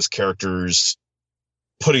strong as characters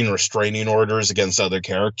putting restraining orders against other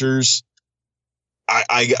characters,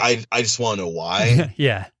 I just want to know why.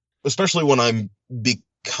 Yeah. Especially when I'm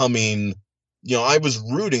becoming, I was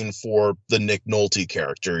rooting for the Nick Nolte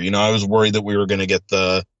character. I was worried that we were going to get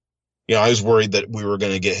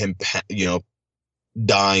him,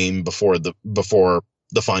 dying before the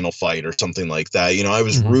final fight or something like that. I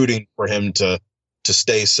was rooting for him to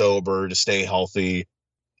stay sober, to stay healthy,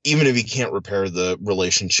 even if he can't repair the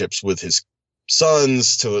relationships with his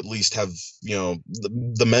sons, to at least have,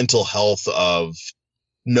 the mental health of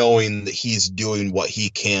knowing that he's doing what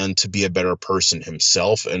he can to be a better person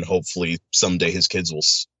himself, and hopefully someday his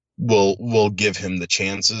kids will give him the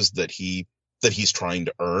chances that he's trying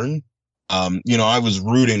to earn. I was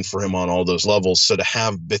rooting for him on all those levels, so to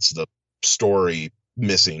have bits of the story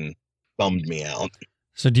missing bummed me out.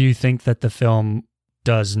 So do you think that the film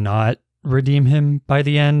does not redeem him by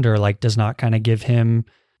the end, or like does not kind of give him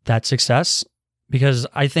that success? Because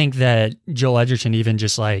I think that Joel Edgerton, even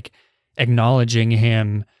just like acknowledging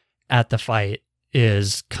him at the fight,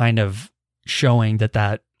 is kind of showing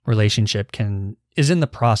that relationship is in the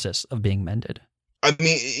process of being mended. I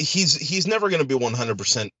mean, he's never going to be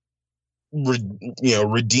 100%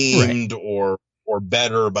 redeemed, right, or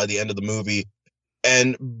better by the end of the movie.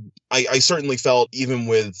 And I certainly felt, even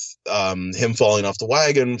with him falling off the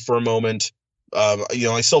wagon for a moment,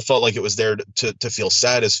 I still felt like it was there to feel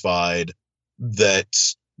satisfied that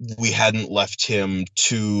we hadn't left him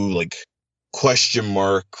to like question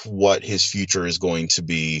mark what his future is going to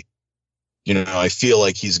be. I feel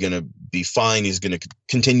like he's going to be fine. He's going to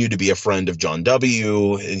continue to be a friend of John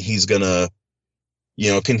W., and he's going to,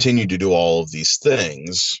 continue to do all of these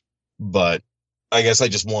things. But I guess I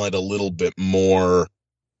just wanted a little bit more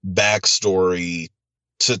backstory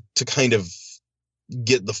to kind of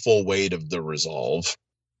get the full weight of the resolve.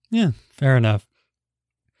 Yeah, fair enough.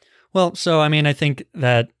 Well, so, I mean, I think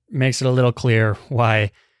that makes it a little clear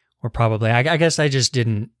why we're probably, I guess I just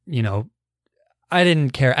didn't, I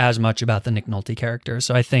didn't care as much about the Nick Nolte character.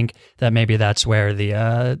 So I think that maybe that's where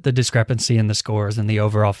the discrepancy in the scores and the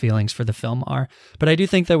overall feelings for the film are. But I do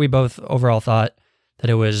think that we both overall thought that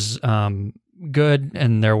it was good,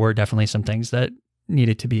 and there were definitely some things that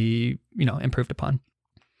needed to be, improved upon.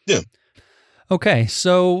 Yeah. Okay,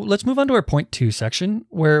 so let's move on to our point 2 section,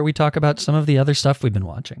 where we talk about some of the other stuff we've been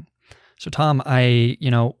watching. So Tom,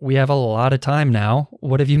 we have a lot of time now.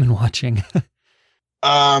 What have you been watching?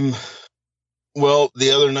 Well,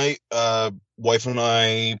 the other night, wife and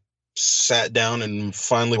I sat down and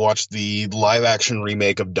finally watched the live action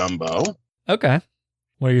remake of Dumbo. Okay.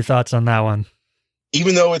 What are your thoughts on that one?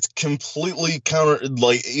 Even though it's completely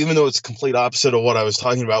even though it's complete opposite of what I was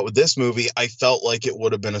talking about with this movie, I felt like it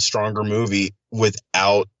would have been a stronger movie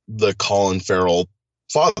without the Colin Farrell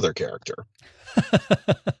father character.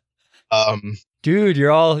 Dude,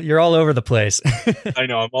 you're all over the place. I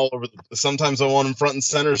know, I'm all over. Sometimes I want him front and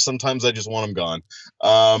center. Sometimes I just want him gone.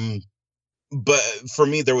 But for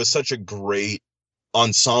me, there was such a great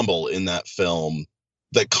ensemble in that film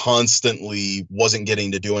that constantly wasn't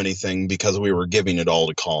getting to do anything because we were giving it all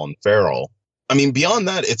to Colin Farrell. I mean, beyond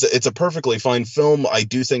that, it's a perfectly fine film. I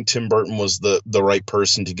do think Tim Burton was the right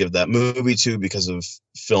person to give that movie to because of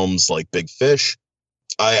films like Big Fish.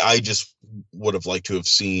 I just would have liked to have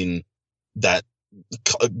seen that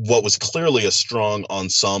what was clearly a strong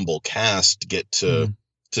ensemble cast get to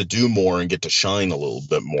do more and get to shine a little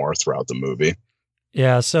bit more throughout the movie.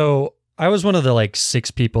 Yeah, so I was one of the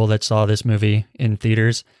 6 people that saw this movie in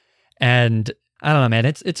theaters, and I don't know, man,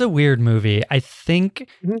 it's a weird movie. I think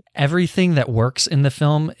everything that works in the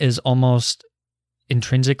film is almost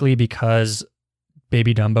intrinsically because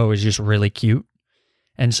Baby Dumbo is just really cute.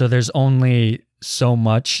 And so there's only so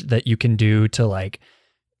much that you can do to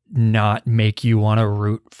not make you want to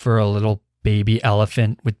root for a little baby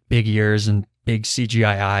elephant with big ears and big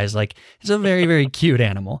CGI eyes. It's a very, very cute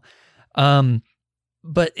animal.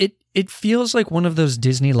 But it feels like one of those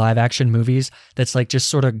Disney live action movies that's just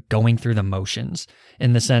sort of going through the motions,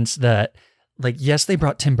 in the sense that yes, they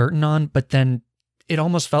brought Tim Burton on, but then it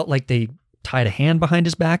almost felt like they tied a hand behind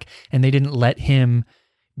his back and they didn't let him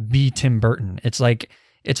be Tim Burton.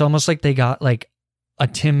 It's almost like they got a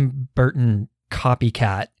Tim Burton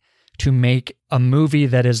copycat to make a movie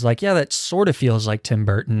that is that sort of feels like Tim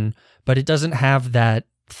Burton, but it doesn't have that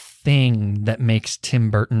thing that makes Tim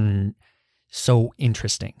Burton so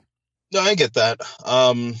interesting. No, I get that.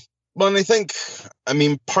 But I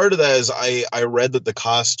mean, part of that is I read that the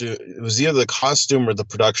costume, it was either the costume or the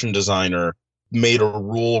production designer made a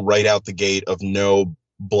rule right out the gate of no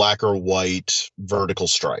black or white vertical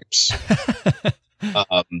stripes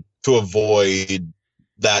to avoid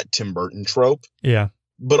that Tim Burton trope. Yeah.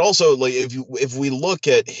 But also, if we look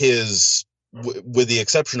at his, with the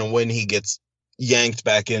exception of when he gets yanked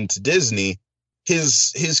back into Disney,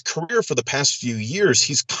 his career for the past few years,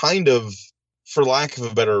 he's kind of, for lack of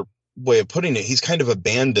a better way of putting it, he's kind of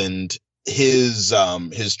abandoned his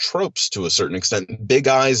tropes to a certain extent. Big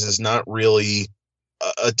Eyes is not really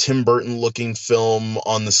a Tim Burton looking film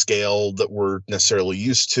on the scale that we're necessarily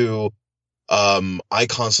used to. I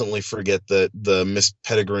constantly forget that the Miss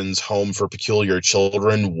Pettigrews Home for Peculiar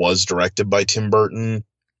Children was directed by Tim Burton.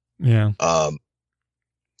 Yeah.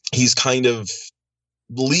 He's kind of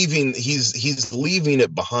leaving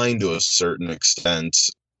it behind to a certain extent,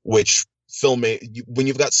 which when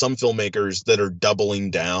you've got some filmmakers that are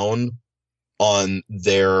doubling down on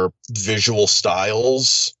their visual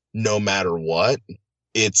styles, no matter what,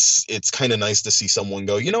 it's kind of nice to see someone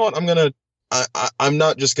go, you know what, I'm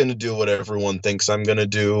not just going to do what everyone thinks I'm going to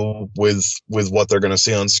do with what they're going to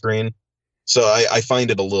see on screen. So I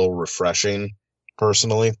find it a little refreshing,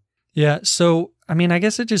 personally. Yeah. So, I mean, I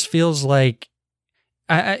guess it just feels like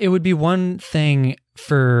it would be one thing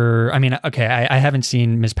for, I mean, okay, I haven't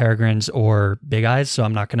seen Miss Peregrine's or Big Eyes, so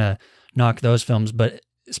I'm not going to knock those films, but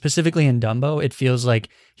specifically in Dumbo, it feels like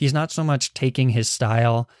he's not so much taking his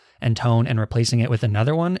style and tone and replacing it with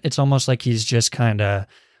another one. It's almost like he's just kind of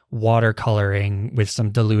watercoloring with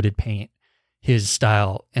some diluted paint his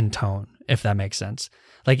style and tone, if that makes sense.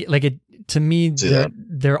 To me,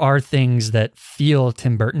 there are things that feel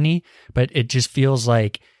Tim Burton-y, but it just feels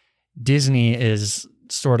like Disney is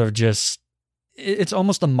sort of just, it's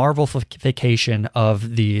almost a Marvelification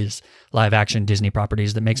of these live action Disney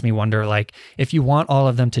properties that makes me wonder, if you want all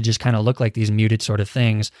of them to just kind of look like these muted sort of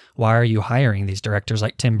things, why are you hiring these directors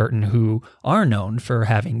like Tim Burton who are known for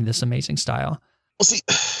having this amazing style? Well, see,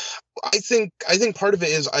 I think part of it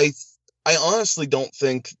is I honestly don't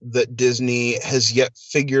think that Disney has yet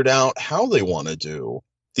figured out how they want to do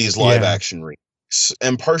these live action remakes.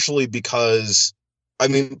 And partially because, I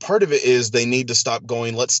mean, part of it is they need to stop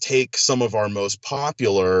going, let's take some of our most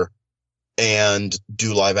popular and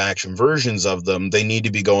do live action versions of them. They need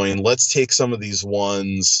to be going, let's take some of these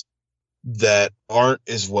ones that aren't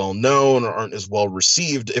as well known or aren't as well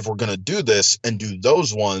received, if we're going to do this, and do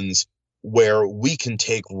those ones where we can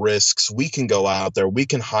take risks, we can go out there, we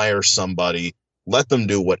can hire somebody, let them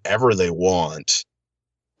do whatever they want,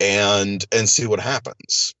 and see what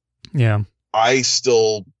happens. Yeah. I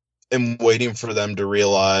still am waiting for them to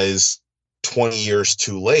realize 20 years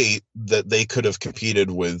too late that they could have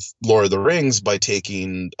competed with Lord of the Rings by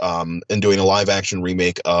taking and doing a live action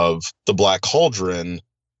remake of The Black Cauldron,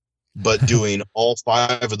 but doing all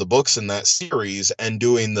 5 of the books in that series and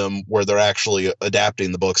doing them where they're actually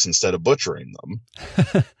adapting the books instead of butchering them.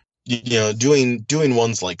 Doing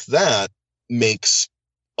ones like that makes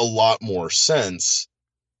a lot more sense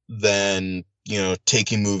than,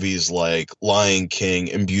 taking movies like Lion King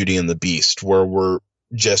and Beauty and the Beast, where we're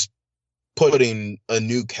just putting a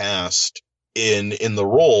new cast in the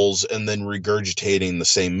roles and then regurgitating the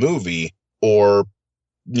same movie, or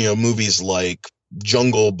movies like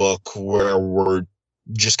Jungle Book, where we're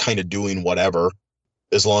just kind of doing whatever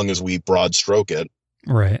as long as we broad stroke it.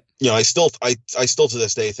 Right. I still to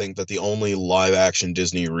this day think that the only live action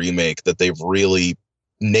Disney remake that they've really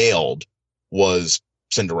nailed was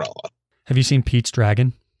Cinderella. Have you seen Pete's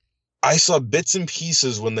Dragon? I saw bits and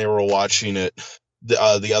pieces when they were watching it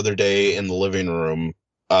the other day in the living room.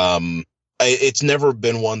 It's never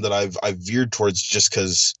been one that I've veered towards, just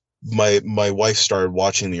because my wife started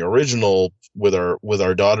watching the original with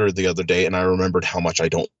our daughter the other day, and I remembered how much I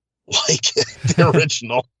don't like the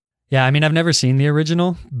original. Yeah, I mean, I've never seen the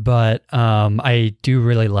original, but I do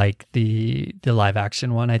really like the live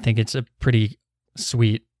action one. I think it's a pretty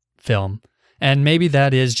sweet film. And maybe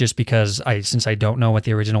that is just because since I don't know what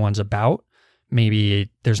the original one's about,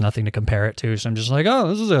 maybe there's nothing to compare it to. So I'm just like, oh,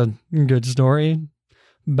 this is a good story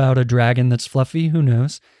about a dragon that's fluffy. Who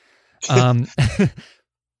knows? The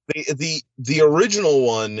original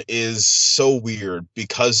one is so weird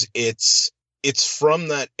because it's from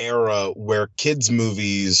that era where kids'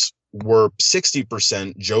 movies were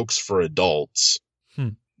 60% jokes for adults.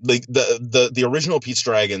 Like the original Pete's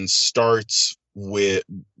Dragon starts with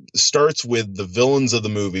the villains of the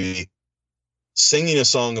movie singing a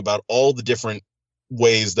song about all the different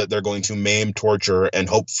ways that they're going to maim, torture, and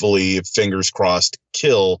hopefully, fingers crossed,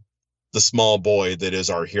 kill the small boy that is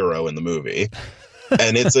our hero in the movie.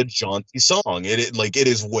 And it's a jaunty song. It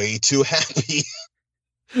is way too happy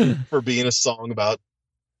for being a song about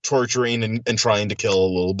torturing and trying to kill a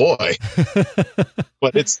little boy.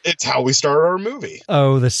 But it's how we start our movie.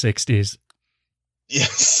 Oh, the 60s.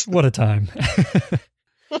 Yes. What a time.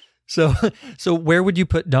 So where would you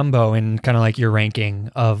put Dumbo in kind of like your ranking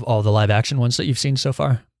of all the live action ones that you've seen so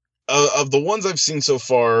far? Of the ones I've seen so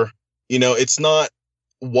far, it's not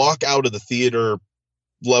walk out of the theater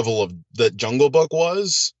level of that Jungle Book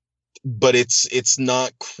was, but it's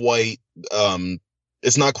not quite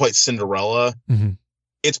Cinderella. Mm-hmm.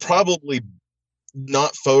 It's probably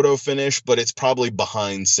not photo finish, but it's probably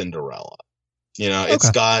behind Cinderella.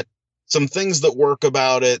 It's got some things that work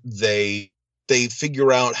about it. They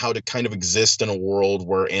figure out how to kind of exist in a world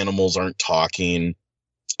where animals aren't talking.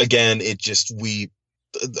 Again,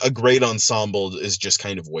 a great ensemble is just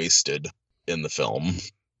kind of wasted in the film.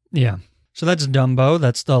 Yeah. So that's Dumbo.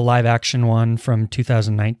 That's the live action one from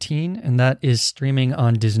 2019, and that is streaming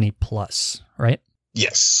on Disney Plus, right?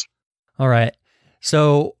 Yes. All right.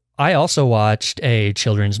 So I also watched a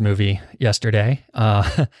children's movie yesterday.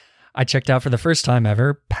 I checked out for the first time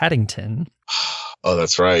ever Paddington. Oh,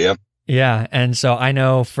 that's right. Yep. Yeah. And so I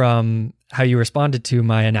know from how you responded to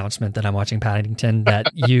my announcement that I'm watching Paddington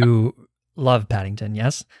that you love Paddington,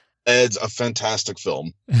 yes? It's a fantastic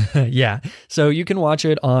film. Yeah. So you can watch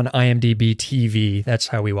it on IMDb TV. That's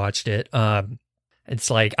how we watched it. It's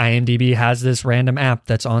like IMDb has this random app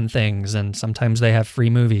that's on things, and sometimes they have free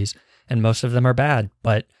movies, and most of them are bad,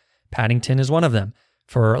 but Paddington is one of them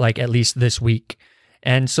for like at least this week.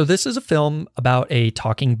 And so this is a film about a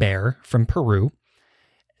talking bear from Peru.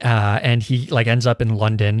 And he like ends up in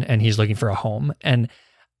London and he's looking for a home. And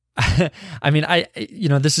I mean,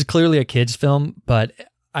 this is clearly a kid's film, but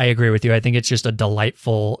I agree with you. I think it's just a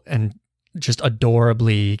delightful and just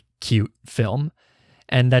adorably cute film.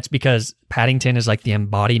 And that's because Paddington is like the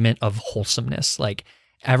embodiment of wholesomeness. Like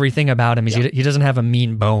everything about him is, he doesn't have a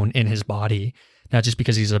mean bone in his body, not just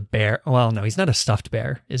because he's a bear. Well, no, he's not a stuffed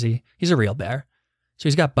bear, is he? He's a real bear. So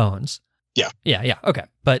he's got bones. Yeah. Yeah. Okay.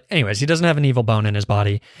 But anyways, he doesn't have an evil bone in his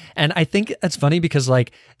body. And I think that's funny because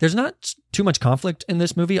like there's not too much conflict in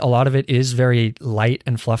this movie. A lot of it is very light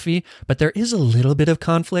and fluffy, but there is a little bit of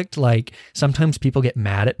conflict. Like sometimes people get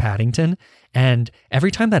mad at Paddington, and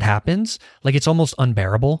every time that happens, like it's almost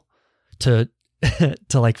unbearable to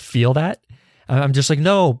like feel that. I'm just like,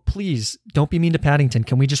 no, please don't be mean to Paddington.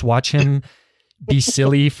 Can we just watch him be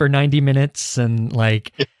silly for 90 minutes and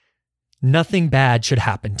like... Nothing bad should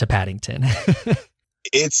happen to Paddington.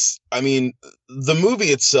 The movie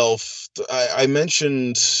itself, I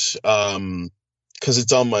mentioned, because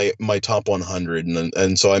it's on my top 100.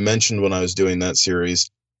 And so I mentioned when I was doing that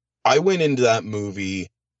series, I went into that movie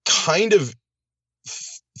kind of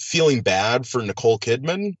feeling bad for Nicole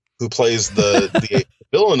Kidman, who plays the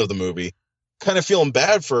villain of the movie. Kind of feeling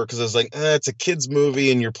bad for her because I was like, it's a kid's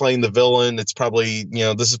movie and you're playing the villain. It's probably,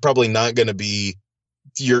 this is probably not going to be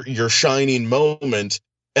your shining moment.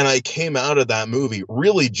 And I came out of that movie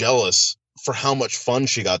really jealous for how much fun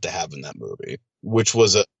she got to have in that movie, which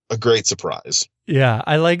was a great surprise. Yeah,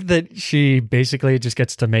 I like that she basically just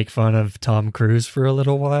gets to make fun of Tom Cruise for a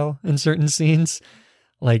little while in certain scenes.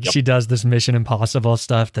 Like she does this Mission Impossible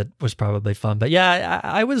stuff that was probably fun. But yeah,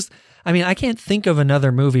 I can't think of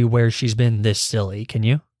another movie where she's been this silly. Can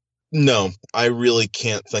you? No, I really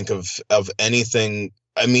can't think of anything.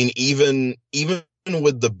 I mean, even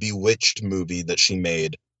with the Bewitched movie that she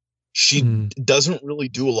made, she doesn't really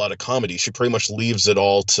do a lot of comedy. She pretty much leaves it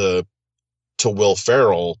all to Will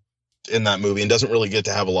Ferrell in that movie and doesn't really get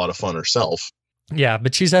to have a lot of fun herself. Yeah,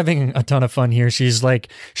 but she's having a ton of fun here. She's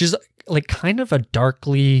like kind of a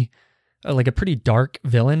darkly, like a pretty dark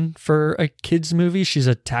villain for a kid's movie. She's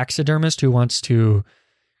a taxidermist who wants to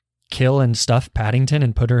kill and stuff Paddington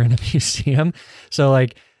and put her in a museum. So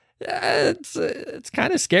like, it's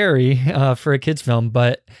kind of scary for a kid's film,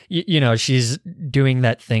 but she's doing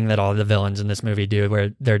that thing that all the villains in this movie do,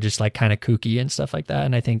 where they're just like kind of kooky and stuff like that.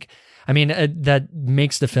 And I think, that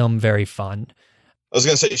makes the film very fun. I was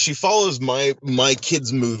going to say, she follows my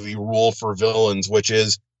kids movie rule for villains, which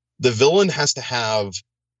is the villain has to have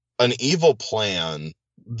an evil plan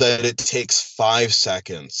that it takes 5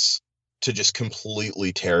 seconds to just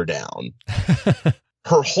completely tear down.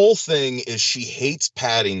 Her whole thing is she hates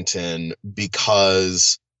Paddington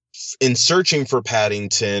because in searching for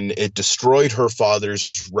Paddington, it destroyed her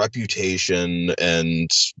father's reputation and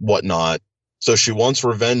whatnot. So she wants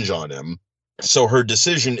revenge on him. So her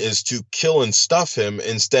decision is to kill and stuff him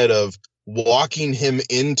instead of walking him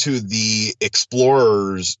into the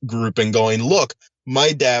explorers group and going, look,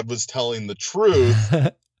 my dad was telling the truth.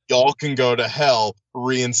 Y'all can go to hell,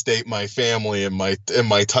 reinstate my family and my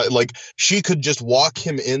like she could just walk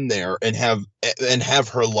him in there and have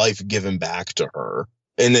her life given back to her.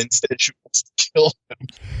 And instead she wants to kill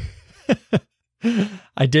him.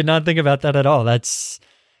 I did not think about that at all.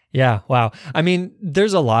 Yeah, wow. I mean,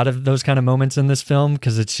 there's a lot of those kind of moments in this film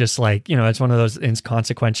because it's just like, it's one of those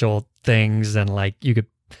inconsequential things and like you could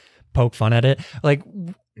poke fun at it. Like,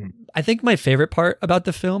 I think my favorite part about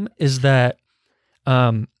the film is that,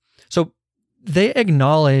 so they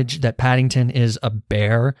acknowledge that Paddington is a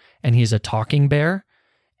bear and he's a talking bear.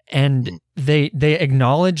 And they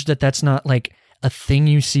acknowledge that that's not like a thing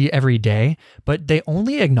you see every day, but they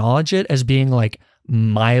only acknowledge it as being like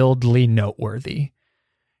mildly noteworthy.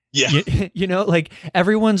 Yeah. Like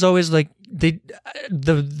everyone's always like the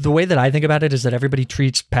way that I think about it is that everybody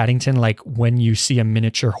treats Paddington like when you see a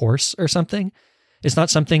miniature horse or something. It's not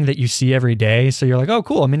something that you see every day. So you're like, oh,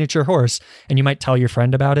 cool, a miniature horse. And you might tell your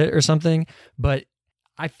friend about it or something. But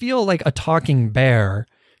I feel like a talking bear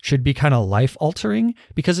should be kind of life altering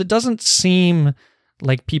because it doesn't seem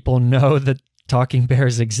like people know that talking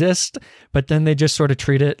bears exist. But then they just sort of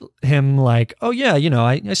treat him like, oh, yeah,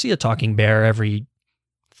 I see a talking bear every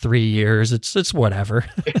 3 years. It's whatever.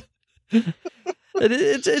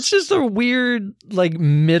 It's just a weird like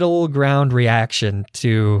middle ground reaction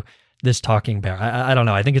to this talking bear. I don't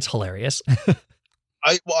know. I think it's hilarious.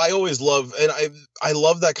 I always love, and I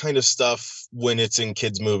love that kind of stuff when it's in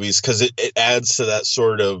kids movies because it adds to that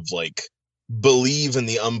sort of like believe in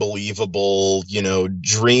the unbelievable,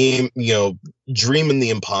 dream in the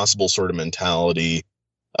impossible sort of mentality.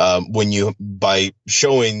 By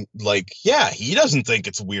showing like, yeah, he doesn't think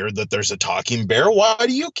it's weird that there's a talking bear. Why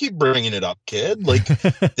do you keep bringing it up, kid? Like,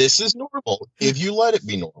 this is normal if you let it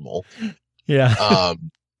be normal. Yeah.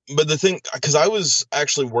 But the thing, because I was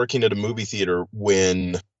actually working at a movie theater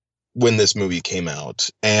when this movie came out,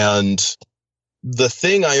 and the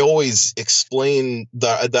thing I always explain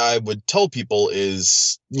that I would tell people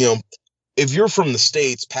is, if you're from the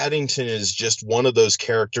States, Paddington is just one of those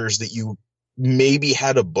characters that you maybe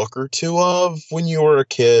had a book or two of when you were a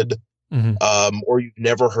kid, or you've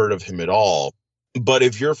never heard of him at all. But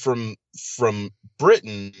if you're from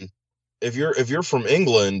Britain, if you're from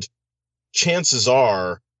England, chances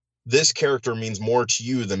are this character means more to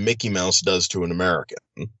you than Mickey Mouse does to an American.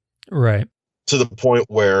 Right. To the point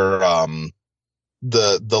where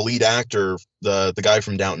the lead actor, the guy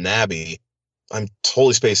from Downton Abbey, I'm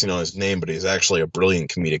totally spacing on his name, but he's actually a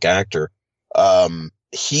brilliant comedic actor.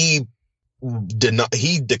 He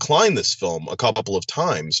declined this film a couple of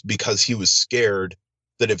times because he was scared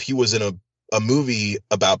that if he was in a movie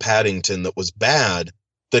about Paddington that was bad,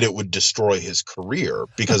 that it would destroy his career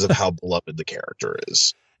because of how beloved the character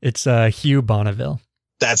is. It's Hugh Bonneville.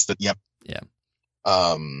 That's yep. Yeah.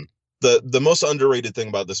 The most underrated thing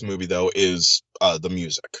about this movie, though, is the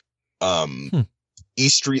music. E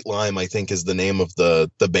Street Lime, I think, is the name of the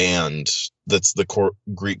band that's the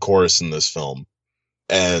Greek chorus in this film,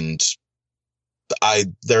 and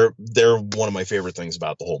they're one of my favorite things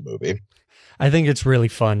about the whole movie. I think it's really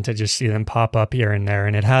fun to just see them pop up here and there,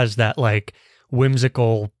 and it has that like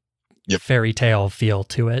whimsical fairy tale feel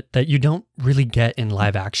to it that you don't really get in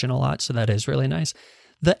live action a lot, so that is really nice.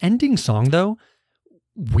 The ending song, though,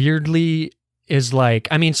 weirdly is like,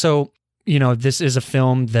 I mean, so, you know, this is a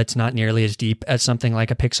film that's not nearly as deep as something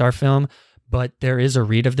like a Pixar film, but there is a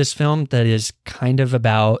read of this film that is kind of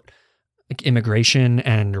about like immigration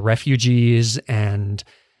and refugees and,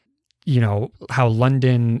 you know, how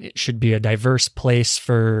London should be a diverse place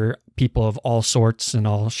for people of all sorts and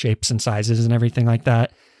all shapes and sizes and everything like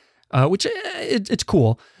that, which it's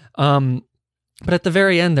cool. But at the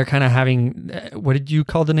very end, they're kind of having, what did you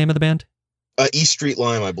call the name of the band? E Street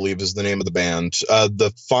Lime, I believe, is the name of the band.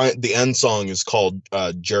 The end song is called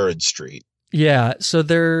Jared Street. Yeah, so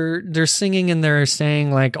they're singing and they're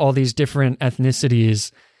saying like all these different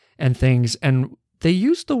ethnicities and things, and they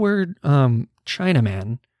use the word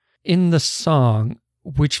Chinaman in the song,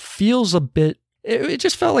 which feels a bit. It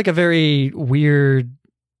just felt like a very weird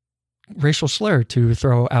racial slur to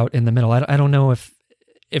throw out in the middle. I don't know if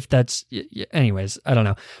that's, anyways, I don't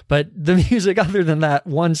know. But the music, other than that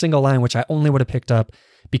one single line, which I only would have picked up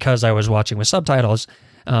because I was watching with subtitles,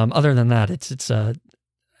 other than that, it's a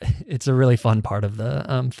really fun part of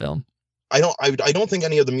the film. I don't think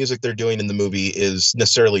any of the music they're doing in the movie is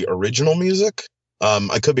necessarily original music.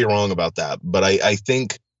 I could be wrong about that, but I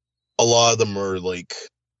think a lot of them are like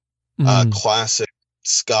classic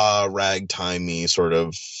ska ragtimey sort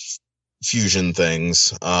of fusion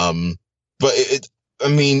things. But I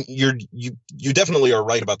mean, you definitely are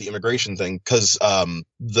right about the immigration thing, because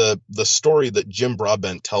the story that Jim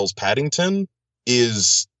Broadbent tells Paddington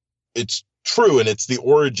it's true, and it's the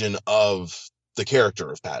origin of the character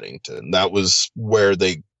of Paddington. That was where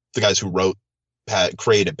the guys who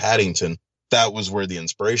created Paddington, that was where the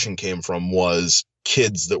inspiration came from, was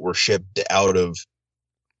kids that were shipped out of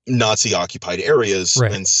Nazi occupied areas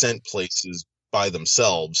and sent places by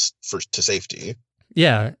themselves to safety.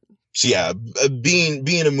 Yeah. So yeah,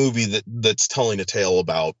 being a movie that's telling a tale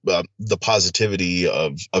about the positivity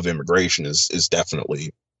of immigration is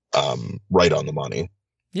definitely right on the money.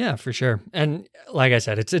 Yeah, for sure. And like I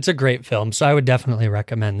said, it's a great film, so I would definitely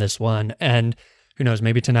recommend this one. And who knows,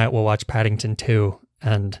 maybe tonight we'll watch Paddington 2,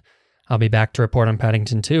 and I'll be back to report on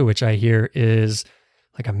Paddington 2, which I hear is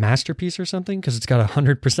like a masterpiece or something, because it's got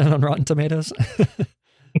 100% on Rotten Tomatoes.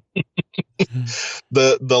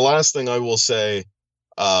 The last thing I will say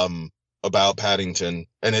about Paddington,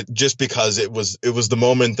 and it just because it was the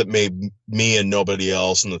moment that made me and nobody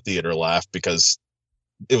else in the theater laugh, because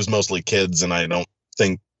it was mostly kids and I don't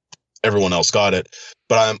think everyone else got it,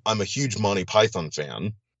 but I'm a huge Monty Python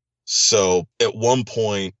fan. So at one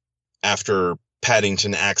point, after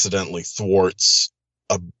Paddington accidentally thwarts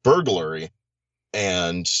a burglary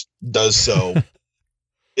and does so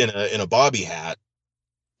in a bobby hat,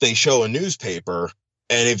 they show a newspaper,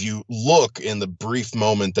 and if you look in the brief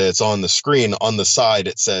moment that it's on the screen, on the side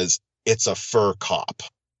it says "It's a fur cop,"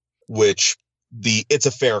 which "It's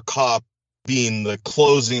a fair cop" being the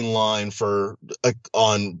closing line for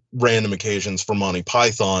on random occasions for Monty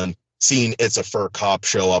Python, seeing "It's a fur cop"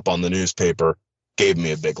 show up on the newspaper gave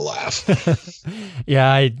me a big laugh.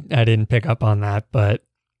 Yeah, I didn't pick up on that, but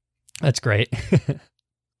that's great.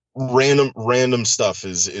 Random stuff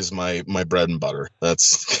is my bread and butter.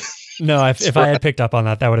 That's no, if I had picked up on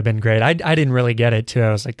that would have been great. I didn't really get it too.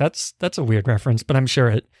 I was like, that's a weird reference, but I'm sure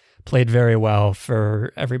it played very well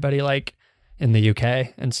for everybody like in the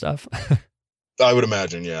UK and stuff. I would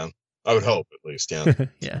imagine, yeah. I would hope, at least, yeah.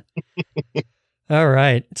 Yeah. All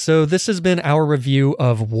right. So this has been our review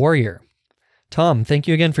of Warrior. Tom, thank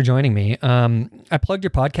you again for joining me. I plugged your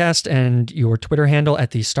podcast and your Twitter handle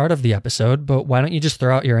at the start of the episode, but why don't you just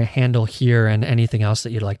throw out your handle here and anything else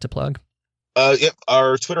that you'd like to plug? Yep.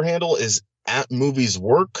 Our Twitter handle is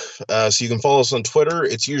 @movieswork. So you can follow us on Twitter.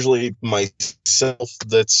 It's usually myself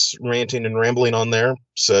that's ranting and rambling on there.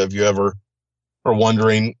 So if you ever are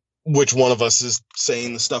wondering which one of us is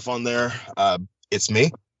saying the stuff on there, it's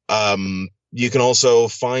me. You can also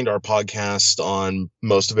find our podcast on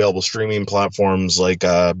most available streaming platforms like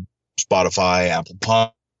Spotify, Apple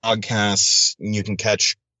Podcasts. You can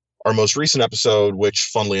catch our most recent episode, which,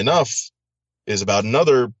 funnily enough, is about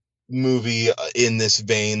another movie in this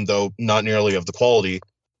vein, though not nearly of the quality.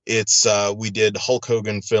 It's we did Hulk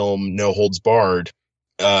Hogan film No Holds Barred.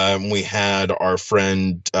 We had our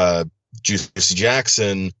friend Juicy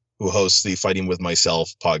Jackson, who hosts the Fighting With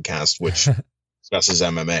Myself podcast, which discusses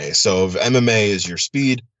MMA. So if MMA is your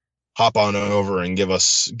speed, hop on over and give a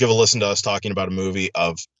listen to us talking about a movie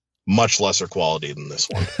of much lesser quality than this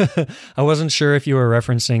one. I wasn't sure if you were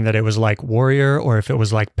referencing that it was like Warrior or if it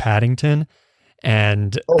was like Paddington.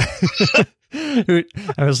 And I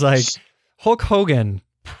was like, Hulk Hogan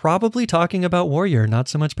probably talking about Warrior, not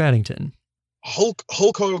so much Paddington. Hulk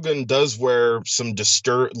Hogan does wear some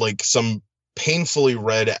some painfully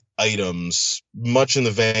red items, much in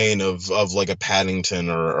the vein of like a Paddington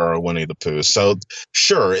or a Winnie the Pooh. So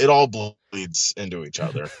sure, it all bleeds into each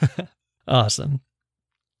other. Awesome.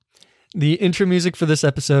 The intro music for this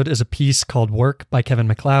episode is a piece called Work by Kevin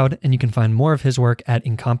MacLeod, and you can find more of his work at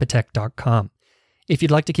incompetech.com. If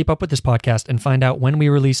you'd like to keep up with this podcast and find out when we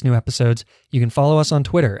release new episodes, you can follow us on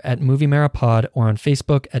Twitter at MovieMaraPod or on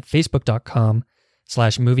Facebook at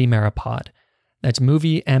facebook.com/MovieMaraPod. That's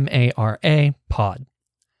Movie MARA Pod.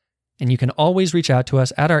 And you can always reach out to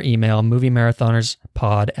us at our email,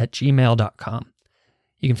 moviemarathonerspod@gmail.com.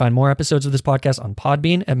 You can find more episodes of this podcast on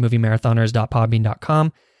Podbean at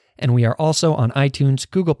moviemarathoners.podbean.com. And we are also on iTunes,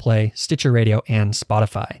 Google Play, Stitcher Radio, and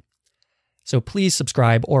Spotify. So please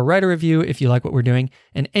subscribe or write a review if you like what we're doing,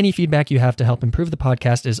 and any feedback you have to help improve the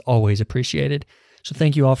podcast is always appreciated. So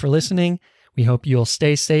thank you all for listening. We hope you'll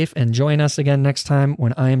stay safe and join us again next time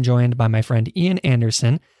when I am joined by my friend Ian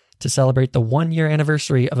Anderson to celebrate the 1-year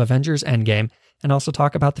anniversary of Avengers Endgame and also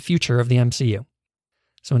talk about the future of the MCU.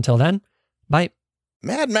 So until then, bye.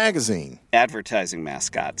 Mad Magazine. Advertising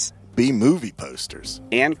mascots. B-movie posters.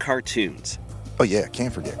 And cartoons. Oh yeah,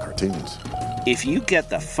 can't forget cartoons. If you get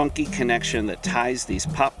the funky connection that ties these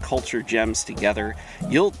pop culture gems together,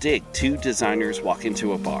 you'll dig Two Designers Walk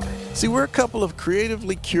Into a Bar. See, we're a couple of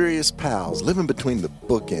creatively curious pals living between the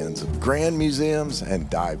bookends of grand museums and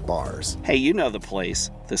dive bars. Hey, you know the place,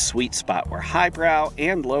 the sweet spot where highbrow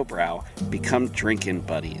and lowbrow become drinking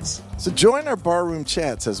buddies. So join our barroom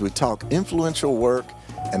chats as we talk influential work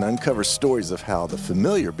and uncover stories of how the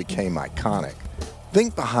familiar became iconic.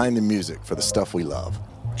 Think behind the music for the stuff we love.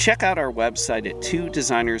 Check out our website at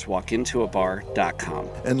twodesignerswalkintoabar.com.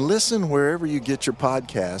 And listen wherever you get your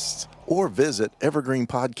podcasts or visit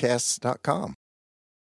evergreenpodcasts.com.